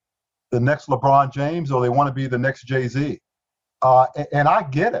be the next LeBron James or they want to be the next Jay-Z. And I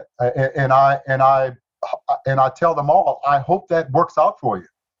get it. And I tell them all, I hope that works out for you.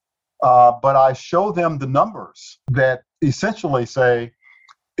 But I show them the numbers that essentially say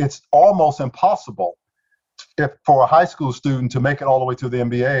it's almost impossible for a high school student to make it all the way to the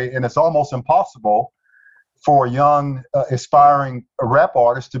NBA, and it's almost impossible for a young aspiring rap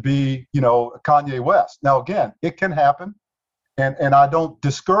artist to be, Kanye West. Now, again, it can happen, and I don't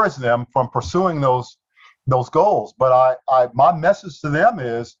discourage them from pursuing those goals. But my message to them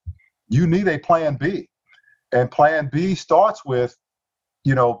is, you need a plan B, and plan B starts with,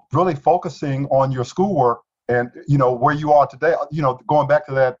 really focusing on your schoolwork and where you are today. Going back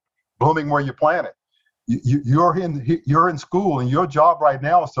to that blooming where you planted. You're in school, and your job right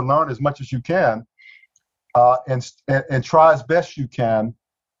now is to learn as much as you can. And try as best you can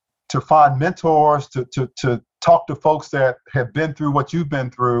to find mentors, to talk to folks that have been through what you've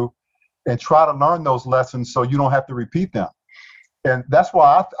been through, and try to learn those lessons so you don't have to repeat them. And that's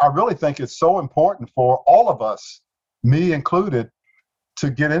why I really think it's so important for all of us, me included, to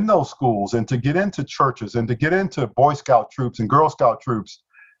get in those schools and to get into churches and to get into Boy Scout troops and Girl Scout troops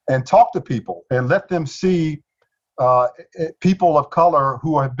and talk to people and let them see people of color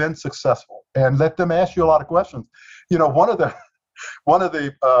who have been successful, and let them ask you a lot of questions. One of the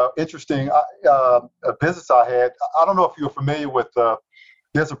interesting visits I had, I don't know if you're familiar with,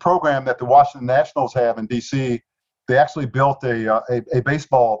 there's a program that the Washington Nationals have in DC. They actually built a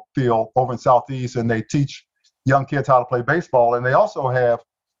baseball field over in Southeast, and they teach young kids how to play baseball. And they also have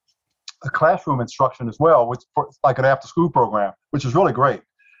a classroom instruction as well, which like an after school program, which is really great.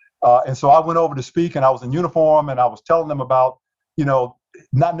 And so I went over to speak, and I was in uniform, and I was telling them about,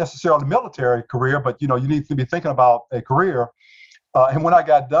 not necessarily a military career, but, you need to be thinking about a career. And when I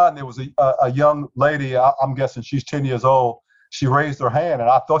got done, there was a young lady, I'm guessing she's 10 years old. She raised her hand, and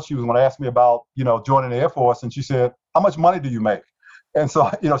I thought she was going to ask me about, joining the Air Force. And she said, "How much money do you make?" And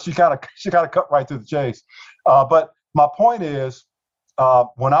so, she kind of cut right to the chase. But my point is,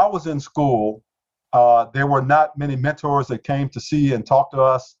 when I was in school, There were not many mentors that came to see and talk to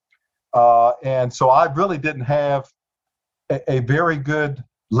us. And so I really didn't have a very good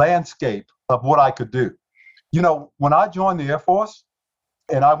landscape of what I could do. You know, when I joined the Air Force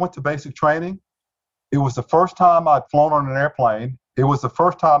and I went to basic training, it was the first time I'd flown on an airplane. It was the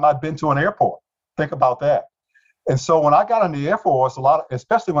first time I'd been to an airport. Think about that. And so when I got in the Air Force,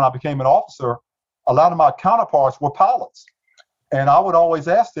 especially when I became an officer, a lot of my counterparts were pilots. And I would always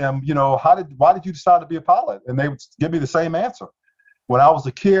ask them, you know, why did you decide to be a pilot? And they would give me the same answer. When I was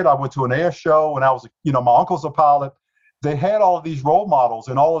a kid, I went to an air show, and my uncle's a pilot. They had all of these role models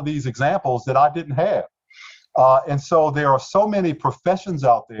and all of these examples that I didn't have. And so there are so many professions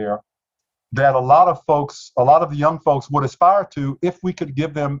out there that a lot of the young folks would aspire to if we could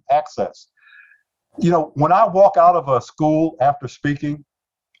give them access. You know, when I walk out of a school after speaking,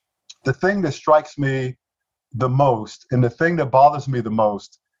 the thing that strikes me the most and the thing that bothers me the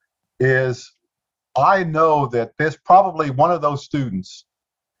most is I know that there's probably one of those students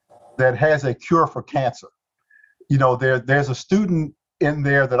that has a cure for cancer. You know, there's a student in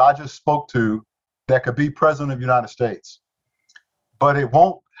there that I just spoke to that could be president of the United States. But it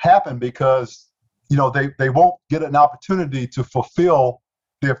won't happen because, you know, they won't get an opportunity to fulfill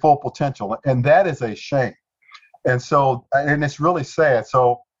their full potential. And that is a shame. And it's really sad.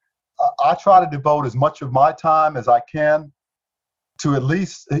 So I try to devote as much of my time as I can to at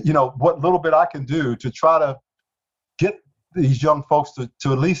least, you know, what little bit I can do to try to get these young folks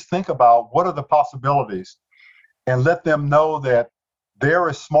to at least think about what are the possibilities and let them know that they're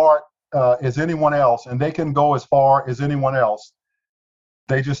as smart as anyone else and they can go as far as anyone else.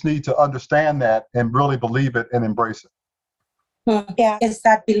 They just need to understand that and really believe it and embrace it. Yeah, it's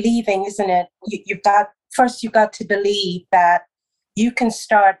that believing, isn't it? You've got to believe that you can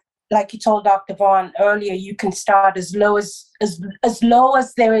start, like you told Dr. Vaughn earlier, you can start as low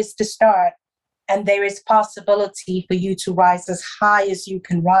as there is to start, and there is possibility for you to rise as high as you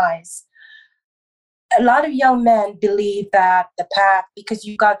can rise. A lot of young men believe that the path, because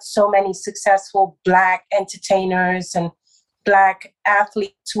you've got so many successful Black entertainers and Black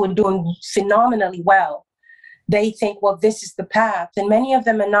athletes who are doing phenomenally well, they think, well, this is the path. And many of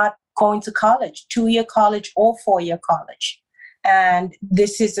them are not going to college, 2-year college or 4-year college. And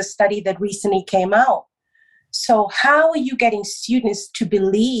this is a study that recently came out. So how are you getting students to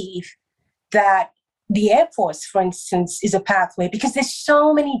believe that the Air Force, for instance, is a pathway? Because there's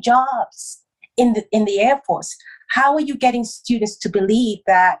so many jobs in the Air Force. How are you getting students to believe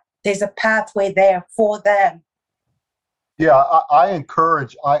that there's a pathway there for them? Yeah, I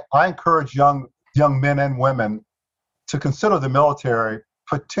encourage young men and women to consider the military,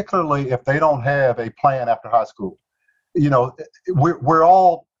 particularly if they don't have a plan after high school. You know, we're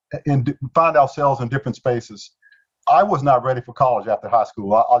all find ourselves in different spaces. I was not ready for college after high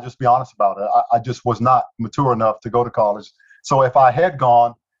school. I'll just be honest about it. I just was not mature enough to go to college. So if I had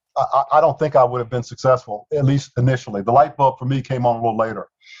gone, I don't think I would have been successful, at least initially. The light bulb for me came on a little later.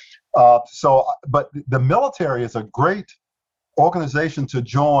 But the military is a great organization to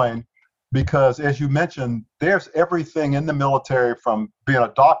join because, as you mentioned, there's everything in the military from being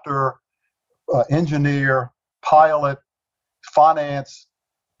a doctor, engineer, pilot, finance,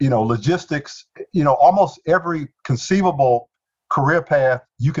 logistics, almost every conceivable career path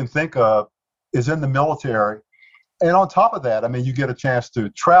you can think of is in the military. And on top of that, I mean, you get a chance to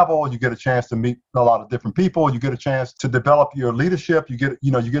travel, you get a chance to meet a lot of different people, you get a chance to develop your leadership, you get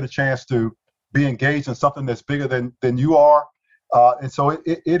a chance to be engaged in something that's bigger than you are. And so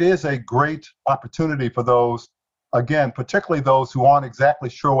it is a great opportunity for those, again, particularly those who aren't exactly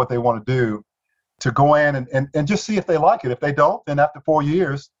sure what they want to do, to go in and just see if they like it. If they don't, then after 4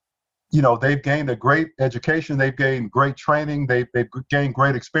 years, they've gained a great education, they've gained great training, they've gained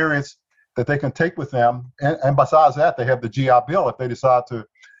great experience that they can take with them. And besides that, they have the GI Bill if they decide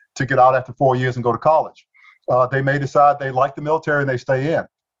to get out after 4 years and go to college. They may decide they like the military and they stay in.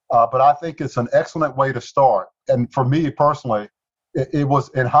 But I think it's an excellent way to start. And for me personally, it was,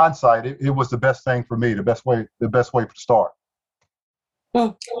 in hindsight, it was the best thing for me, the best way to start.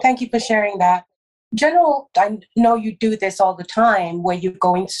 Thank you for sharing that. General, I know you do this all the time where you're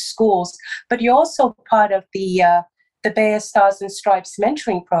going to schools, but you're also part of the Bayer Stars and Stripes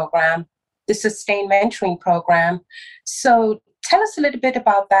mentoring program, the Sustained Mentoring Program. So tell us a little bit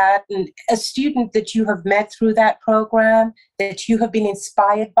about that, and a student that you have met through that program that you have been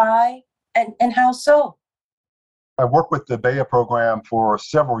inspired by, and how so? I worked with the Bayer program for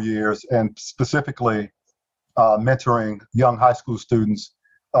several years, and specifically mentoring young high school students.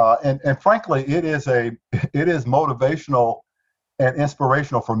 And frankly, it is motivational and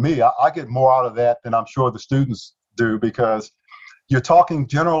inspirational for me. I get more out of that than I'm sure the students do, because you're talking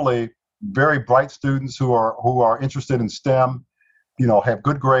generally very bright students who are interested in STEM, have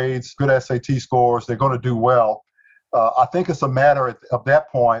good grades, good SAT scores. They're going to do well. I think it's a matter of that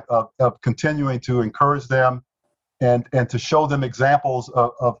point of continuing to encourage them and to show them examples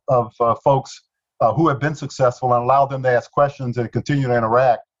of folks who have been successful and allow them to ask questions and continue to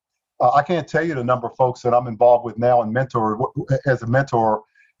interact. I can't tell you the number of folks that I'm involved with now and as a mentor,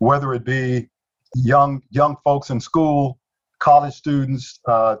 whether it be young folks in school, college students,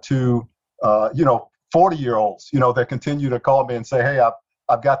 to 40-year-olds, that continue to call me and say, hey,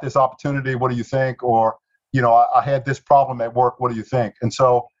 I've got this opportunity. What do you think? Or, I had this problem at work. What do you think? And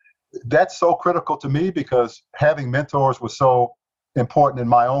so that's so critical to me because having mentors was so important in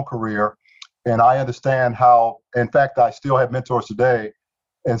my own career. And I understand how, in fact, I still have mentors today.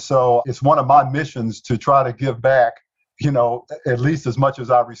 And so it's one of my missions to try to give back, at least as much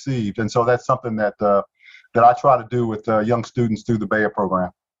as I received. And so that's something that I try to do with young students through the Bayer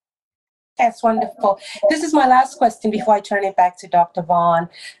program. That's wonderful. This is my last question before I turn it back to Dr. Vaughn.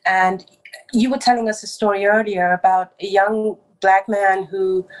 And you were telling us a story earlier about a young Black man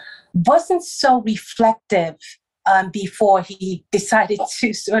who wasn't so reflective before he decided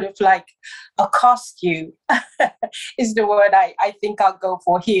to sort of like accost you, is the word I think I'll go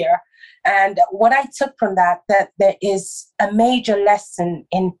for here. And what I took from that there is a major lesson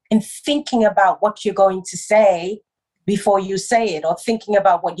in thinking about what you're going to say before you say it, or thinking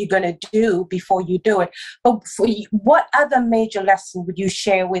about what you're going to do before you do it. But what other major lesson would you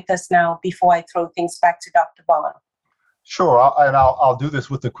share with us now before I throw things back to Dr. Vaughn? Sure, I'll do this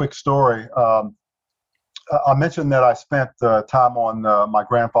with a quick story. I mentioned that I spent time on my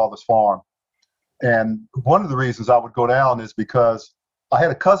grandfather's farm. And one of the reasons I would go down is because I had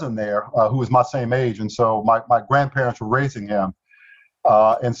a cousin there who was my same age. And so my grandparents were raising him.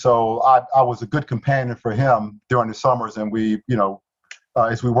 And so I was a good companion for him during the summers, and we,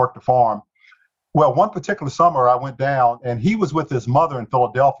 as we worked the farm. Well, one particular summer I went down, and he was with his mother in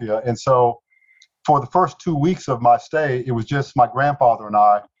Philadelphia. And so for the first 2 weeks of my stay, it was just my grandfather and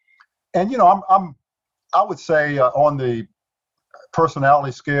I. And, I would say on the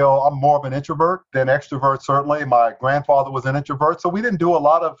personality scale, I'm more of an introvert than extrovert, certainly. My grandfather was an introvert, so we didn't do a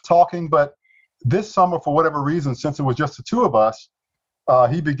lot of talking. But this summer, for whatever reason, since it was just the two of us,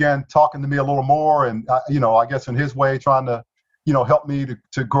 he began talking to me a little more, and I guess in his way, trying to, help me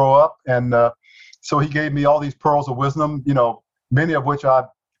to grow up. And so he gave me all these pearls of wisdom, many of which I,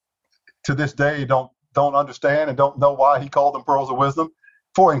 to this day, don't understand and don't know why he called them pearls of wisdom.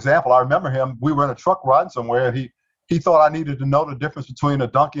 For example, I remember him. We were in a truck riding somewhere, and he thought I needed to know the difference between a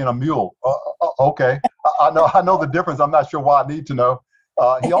donkey and a mule. Okay, I know the difference. I'm not sure why I need to know.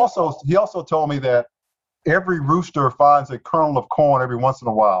 He also told me that every rooster finds a kernel of corn every once in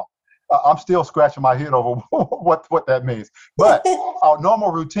a while. I'm still scratching my head over what that means. But our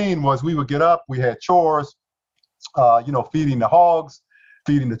normal routine was we would get up, we had chores, feeding the hogs,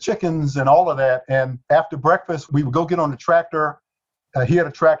 feeding the chickens, and all of that. And after breakfast, we would go get on the tractor. He had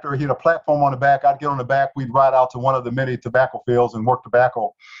a tractor, he had a platform on the back. I'd get on the back, we'd ride out to one of the many tobacco fields and work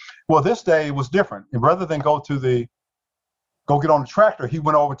tobacco. Well, this day was different. And rather than go get on the tractor, he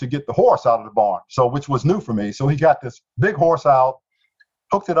went over to get the horse out of the barn, which was new for me. So he got this big horse out,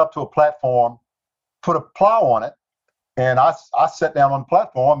 hooked it up to a platform, put a plow on it, and I sat down on the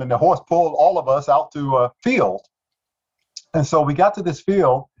platform, and the horse pulled all of us out to a field. And so we got to this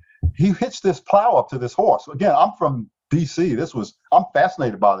field. He hitched this plow up to this horse. Again, I'm from DC. I'm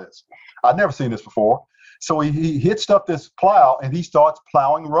fascinated by this. I'd never seen this before. So he hitched up this plow, and he starts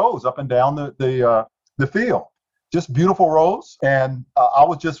plowing rows up and down the field. Just beautiful rows. And I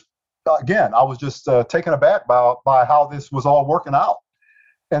was just taken aback by how this was all working out.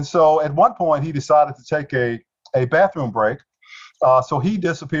 And so at one point, he decided to take a bathroom break. So he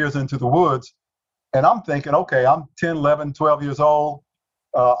disappears into the woods. And I'm thinking, okay, I'm 10, 11, 12 years old.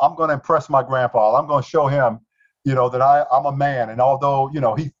 I'm going to impress my grandfather. I'm going to show him, that I'm a man. And although,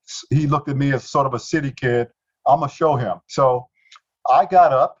 he looked at me as sort of a city kid, I'm going to show him. So I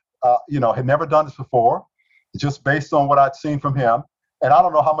got up, had never done this before, just based on what I'd seen from him. And I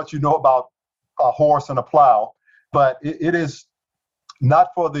don't know how much you know about a horse and a plow, but it is not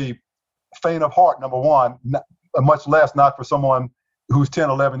for the faint of heart, number one, much less not for someone who's 10,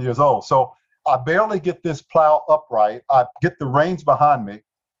 11 years old. So I barely get this plow upright. I get the reins behind me.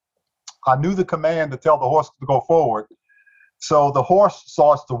 I knew the command to tell the horse to go forward. So the horse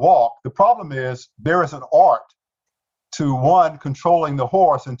starts to walk. The problem is there is an art to, one, controlling the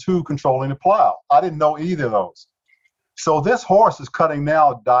horse, and two, controlling the plow. I didn't know either of those. So this horse is cutting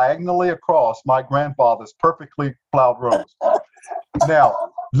now diagonally across my grandfather's perfectly plowed rows. Now,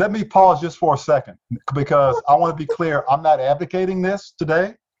 let me pause just for a second, because I want to be clear. I'm not advocating this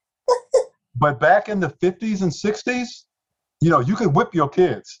today. But back in the 50s and 60s, you could whip your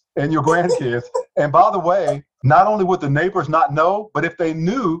kids and your grandkids. And by the way, not only would the neighbors not know, but if they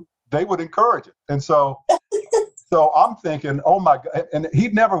knew, they would encourage it. And so I'm thinking, oh my God, and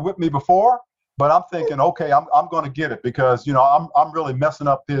he'd never whipped me before, but I'm thinking, okay, I'm going to get it because, I'm really messing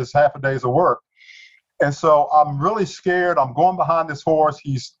up his half a day's of work. And so I'm really scared. I'm going behind this horse.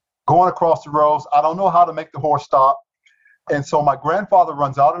 He's going across the roads. I don't know how to make the horse stop. And so my grandfather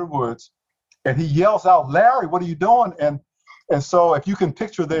runs out of the woods and he yells out, "Larry, what are you doing?" And so if you can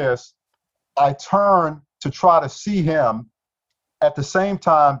picture this, I turn to try to see him at the same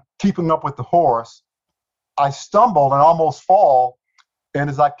time keeping up with the horse. I stumble and almost fall. And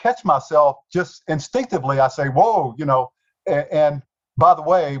as I catch myself, just instinctively, I say, "Whoa," and by the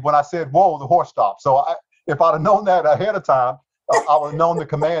way, when I said, "Whoa," the horse stopped. So if I'd have known that ahead of time, I would have known the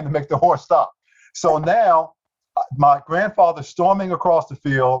command to make the horse stop. So now my grandfather's storming across the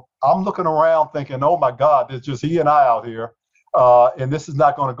field. I'm looking around thinking, oh my God, there's just he and I out here. And this is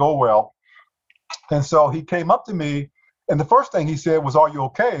not going to go well. And so he came up to me, and the first thing he said was, "Are you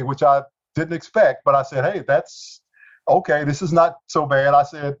okay?" Which I didn't expect, but I said, "Hey, that's okay. This is not so bad." I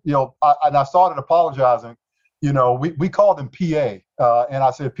said, and I started apologizing. We called him PA, and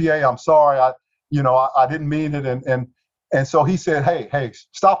I said, "PA, I'm sorry. I didn't mean it." And so he said, "Hey,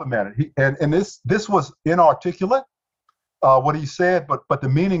 stop a minute." And this was inarticulate, what he said, but the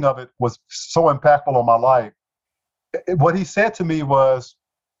meaning of it was so impactful on my life. What he said to me was,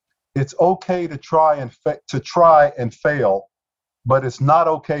 "It's okay to try and fail, but it's not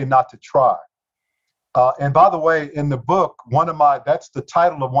okay not to try." And by the way, in the book, that's the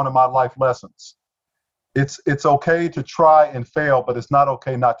title of one of my life lessons. It's okay to try and fail, but it's not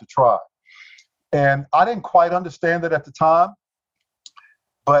okay not to try. And I didn't quite understand it at the time,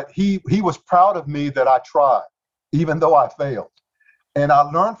 but he was proud of me that I tried, even though I failed. And I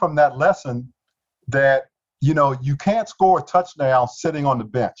learned from that lesson that, you can't score a touchdown sitting on the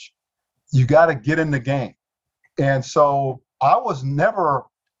bench. You got to get in the game. And so I was never,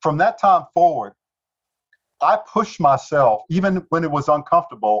 from that time forward, I pushed myself, even when it was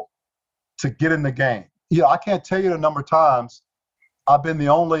uncomfortable, to get in the game. I can't tell you the number of times I've been the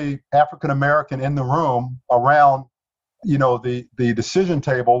only African American in the room around, the decision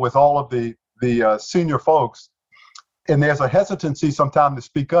table with all of the senior folks. And there's a hesitancy sometimes to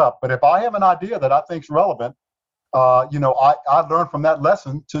speak up. But if I have an idea that I think is relevant, I learned from that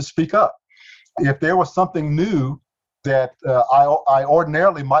lesson to speak up. If there was something new that I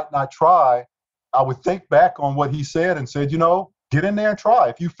ordinarily might not try, I would think back on what he said and said, get in there and try.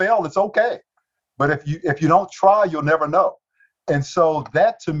 If you fail, it's okay. But if you don't try, you'll never know. And so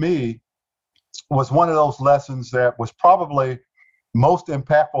that to me was one of those lessons that was probably most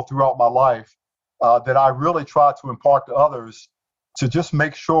impactful throughout my life, that I really try to impart to others, to just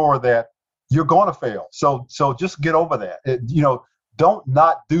make sure that you're going to fail. So just get over that. Don't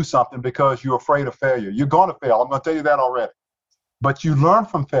not do something because you're afraid of failure. You're going to fail. I'm going to tell you that already. But you learn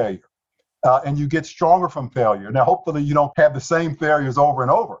from failure, and you get stronger from failure. Now, hopefully you don't have the same failures over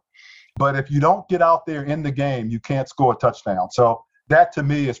and over. But if you don't get out there in the game, you can't score a touchdown. So that to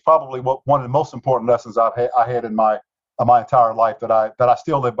me is probably one of the most important lessons I had in my entire life that I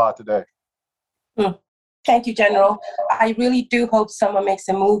still live by today. Thank you, General. I really do hope someone makes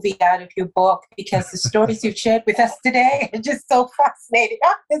a movie out of your book, because the stories you've shared with us today are just so fascinating.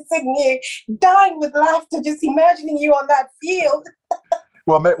 I'm just sitting here dying with laughter, just imagining you on that field.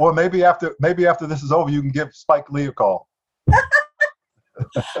 Well, maybe after this is over, you can give Spike Lee a call.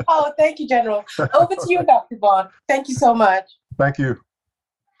 Oh, thank you, General. Over to you, Dr. Vaughn. Thank you so much. Thank you.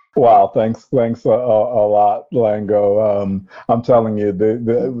 Wow, thanks a lot, Lango. I'm telling you,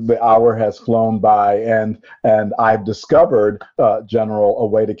 the hour has flown by, and I've discovered, General, a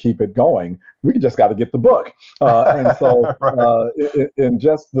way to keep it going. We just got to get the book. And so, right. In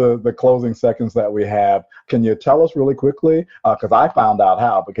just the closing seconds that we have, can you tell us really quickly? Because I found out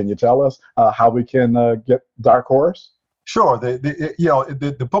how, but can you tell us how we can get Dark Horse? Sure.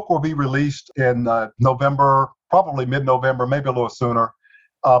 The book will be released in November, probably mid-November, maybe a little sooner.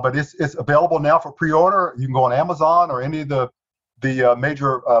 But it's available now for pre-order. You can go on Amazon or any of the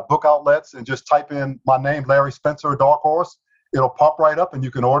major book outlets and just type in my name, Larry Spencer, Dark Horse. It'll pop right up and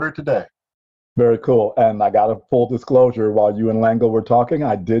you can order it today. Very cool. And I got a full disclosure, while you and Lango were talking,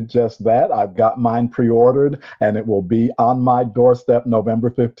 I did just that. I've got mine pre-ordered and it will be on my doorstep November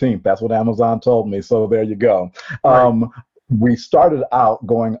 15th. That's what Amazon told me. So there you go. Right. We started out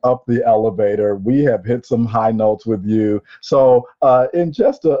going up the elevator. We have hit some high notes with you. So in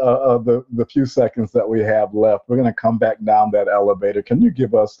just the few seconds that we have left, we're going to come back down that elevator. Can you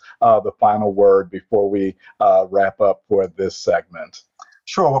give us the final word before we wrap up for this segment?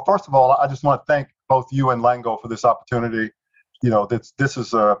 Sure. Well, first of all, I just want to thank both you and Lango for this opportunity. This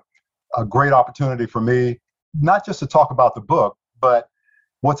is a great opportunity for me, not just to talk about the book, but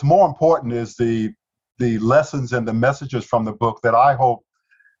what's more important is the lessons and the messages from the book that I hope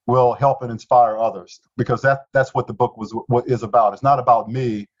will help and inspire others, because that's what the book is about. It's not about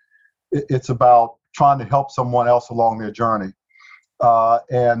me. It's about trying to help someone else along their journey.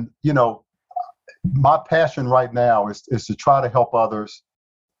 And my passion right now is to try to help others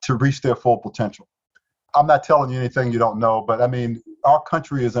to reach their full potential. I'm not telling you anything you don't know, but I mean, our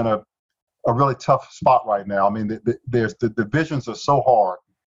country is in a really tough spot right now. I mean, the divisions are so hard.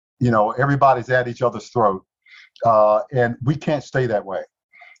 Everybody's at each other's throat, and we can't stay that way.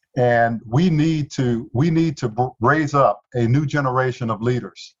 And we need to raise up a new generation of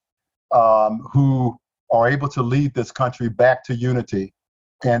leaders who are able to lead this country back to unity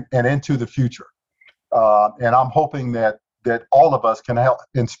and into the future. And I'm hoping that all of us can help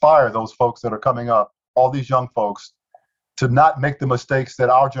inspire those folks that are coming up, all these young folks, to not make the mistakes that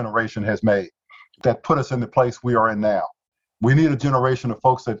our generation has made, that put us in the place we are in now. We need a generation of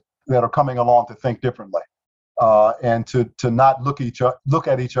folks that are coming along to think differently, and to not look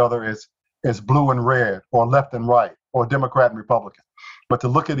at each other as blue and red, or left and right, or Democrat and Republican, but to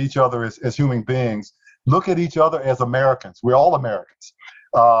look at each other as human beings. Look at each other as Americans. We're all Americans.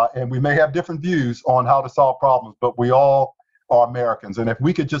 And we may have different views on how to solve problems, but we all are Americans. And if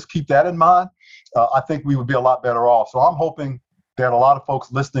we could just keep that in mind, I think we would be a lot better off. So I'm hoping that a lot of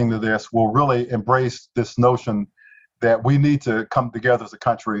folks listening to this will really embrace this notion that we need to come together as a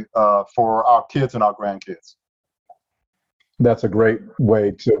country for our kids and our grandkids. That's a great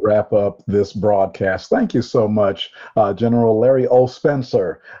way to wrap up this broadcast. Thank you so much, General Larry O.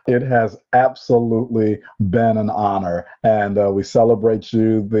 Spencer. It has absolutely been an honor, and we celebrate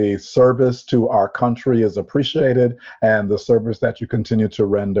you. The service to our country is appreciated, and the service that you continue to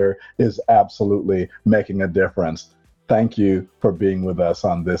render is absolutely making a difference. Thank you for being with us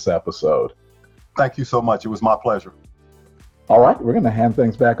on this episode. Thank you so much. It was my pleasure. All right, we're going to hand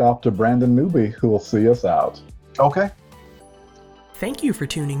things back off to Brandon Newby, who will see us out. Okay. Thank you for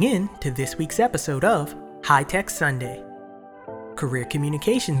tuning in to this week's episode of High Tech Sunday. Career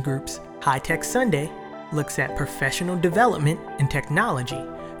Communications Group's High Tech Sunday looks at professional development and technology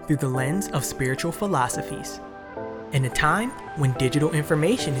through the lens of spiritual philosophies. In a time when digital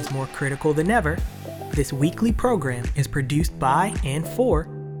information is more critical than ever, this weekly program is produced by and for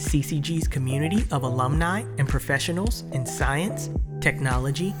CCG's community of alumni and professionals in science,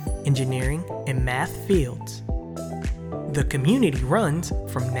 technology, engineering, and math fields. The community runs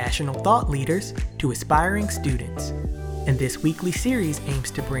from national thought leaders to aspiring students, and this weekly series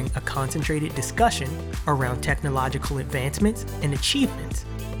aims to bring a concentrated discussion around technological advancements and achievements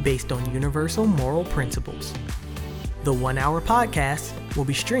based on universal moral principles. The 1-hour podcast will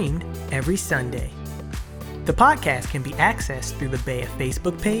be streamed every Sunday. The podcast can be accessed through the BEA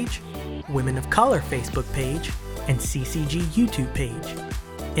Facebook page, Women of Color Facebook page, and CCG YouTube page,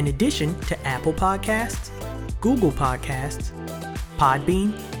 in addition to Apple Podcasts, Google Podcasts,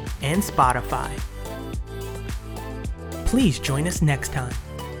 Podbean, and Spotify. Please join us next time.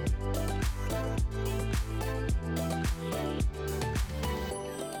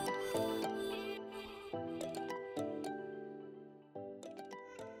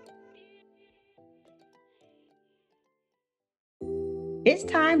 It's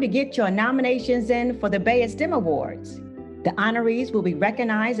time to get your nominations in for the BEA STEM Awards. The honorees will be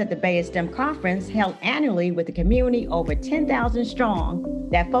recognized at the BEA STEM Conference held annually with a community over 10,000 strong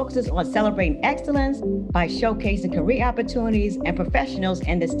that focuses on celebrating excellence by showcasing career opportunities and professionals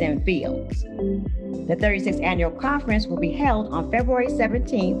in the STEM fields. The 36th annual conference will be held on February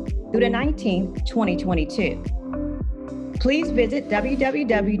 17th through the 19th, 2022. Please visit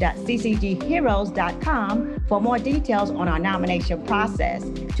www.ccgheroes.com for more details on our nomination process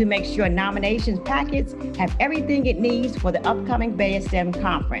to make sure nominations packets have everything it needs for the upcoming BEA STEM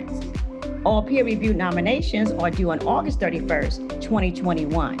Conference. All peer-reviewed nominations are due on August 31st,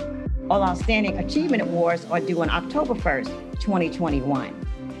 2021. All outstanding achievement awards are due on October 1st, 2021.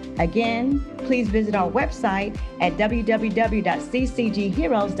 Again, please visit our website at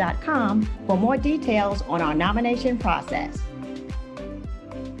www.ccgheroes.com for more details on our nomination process.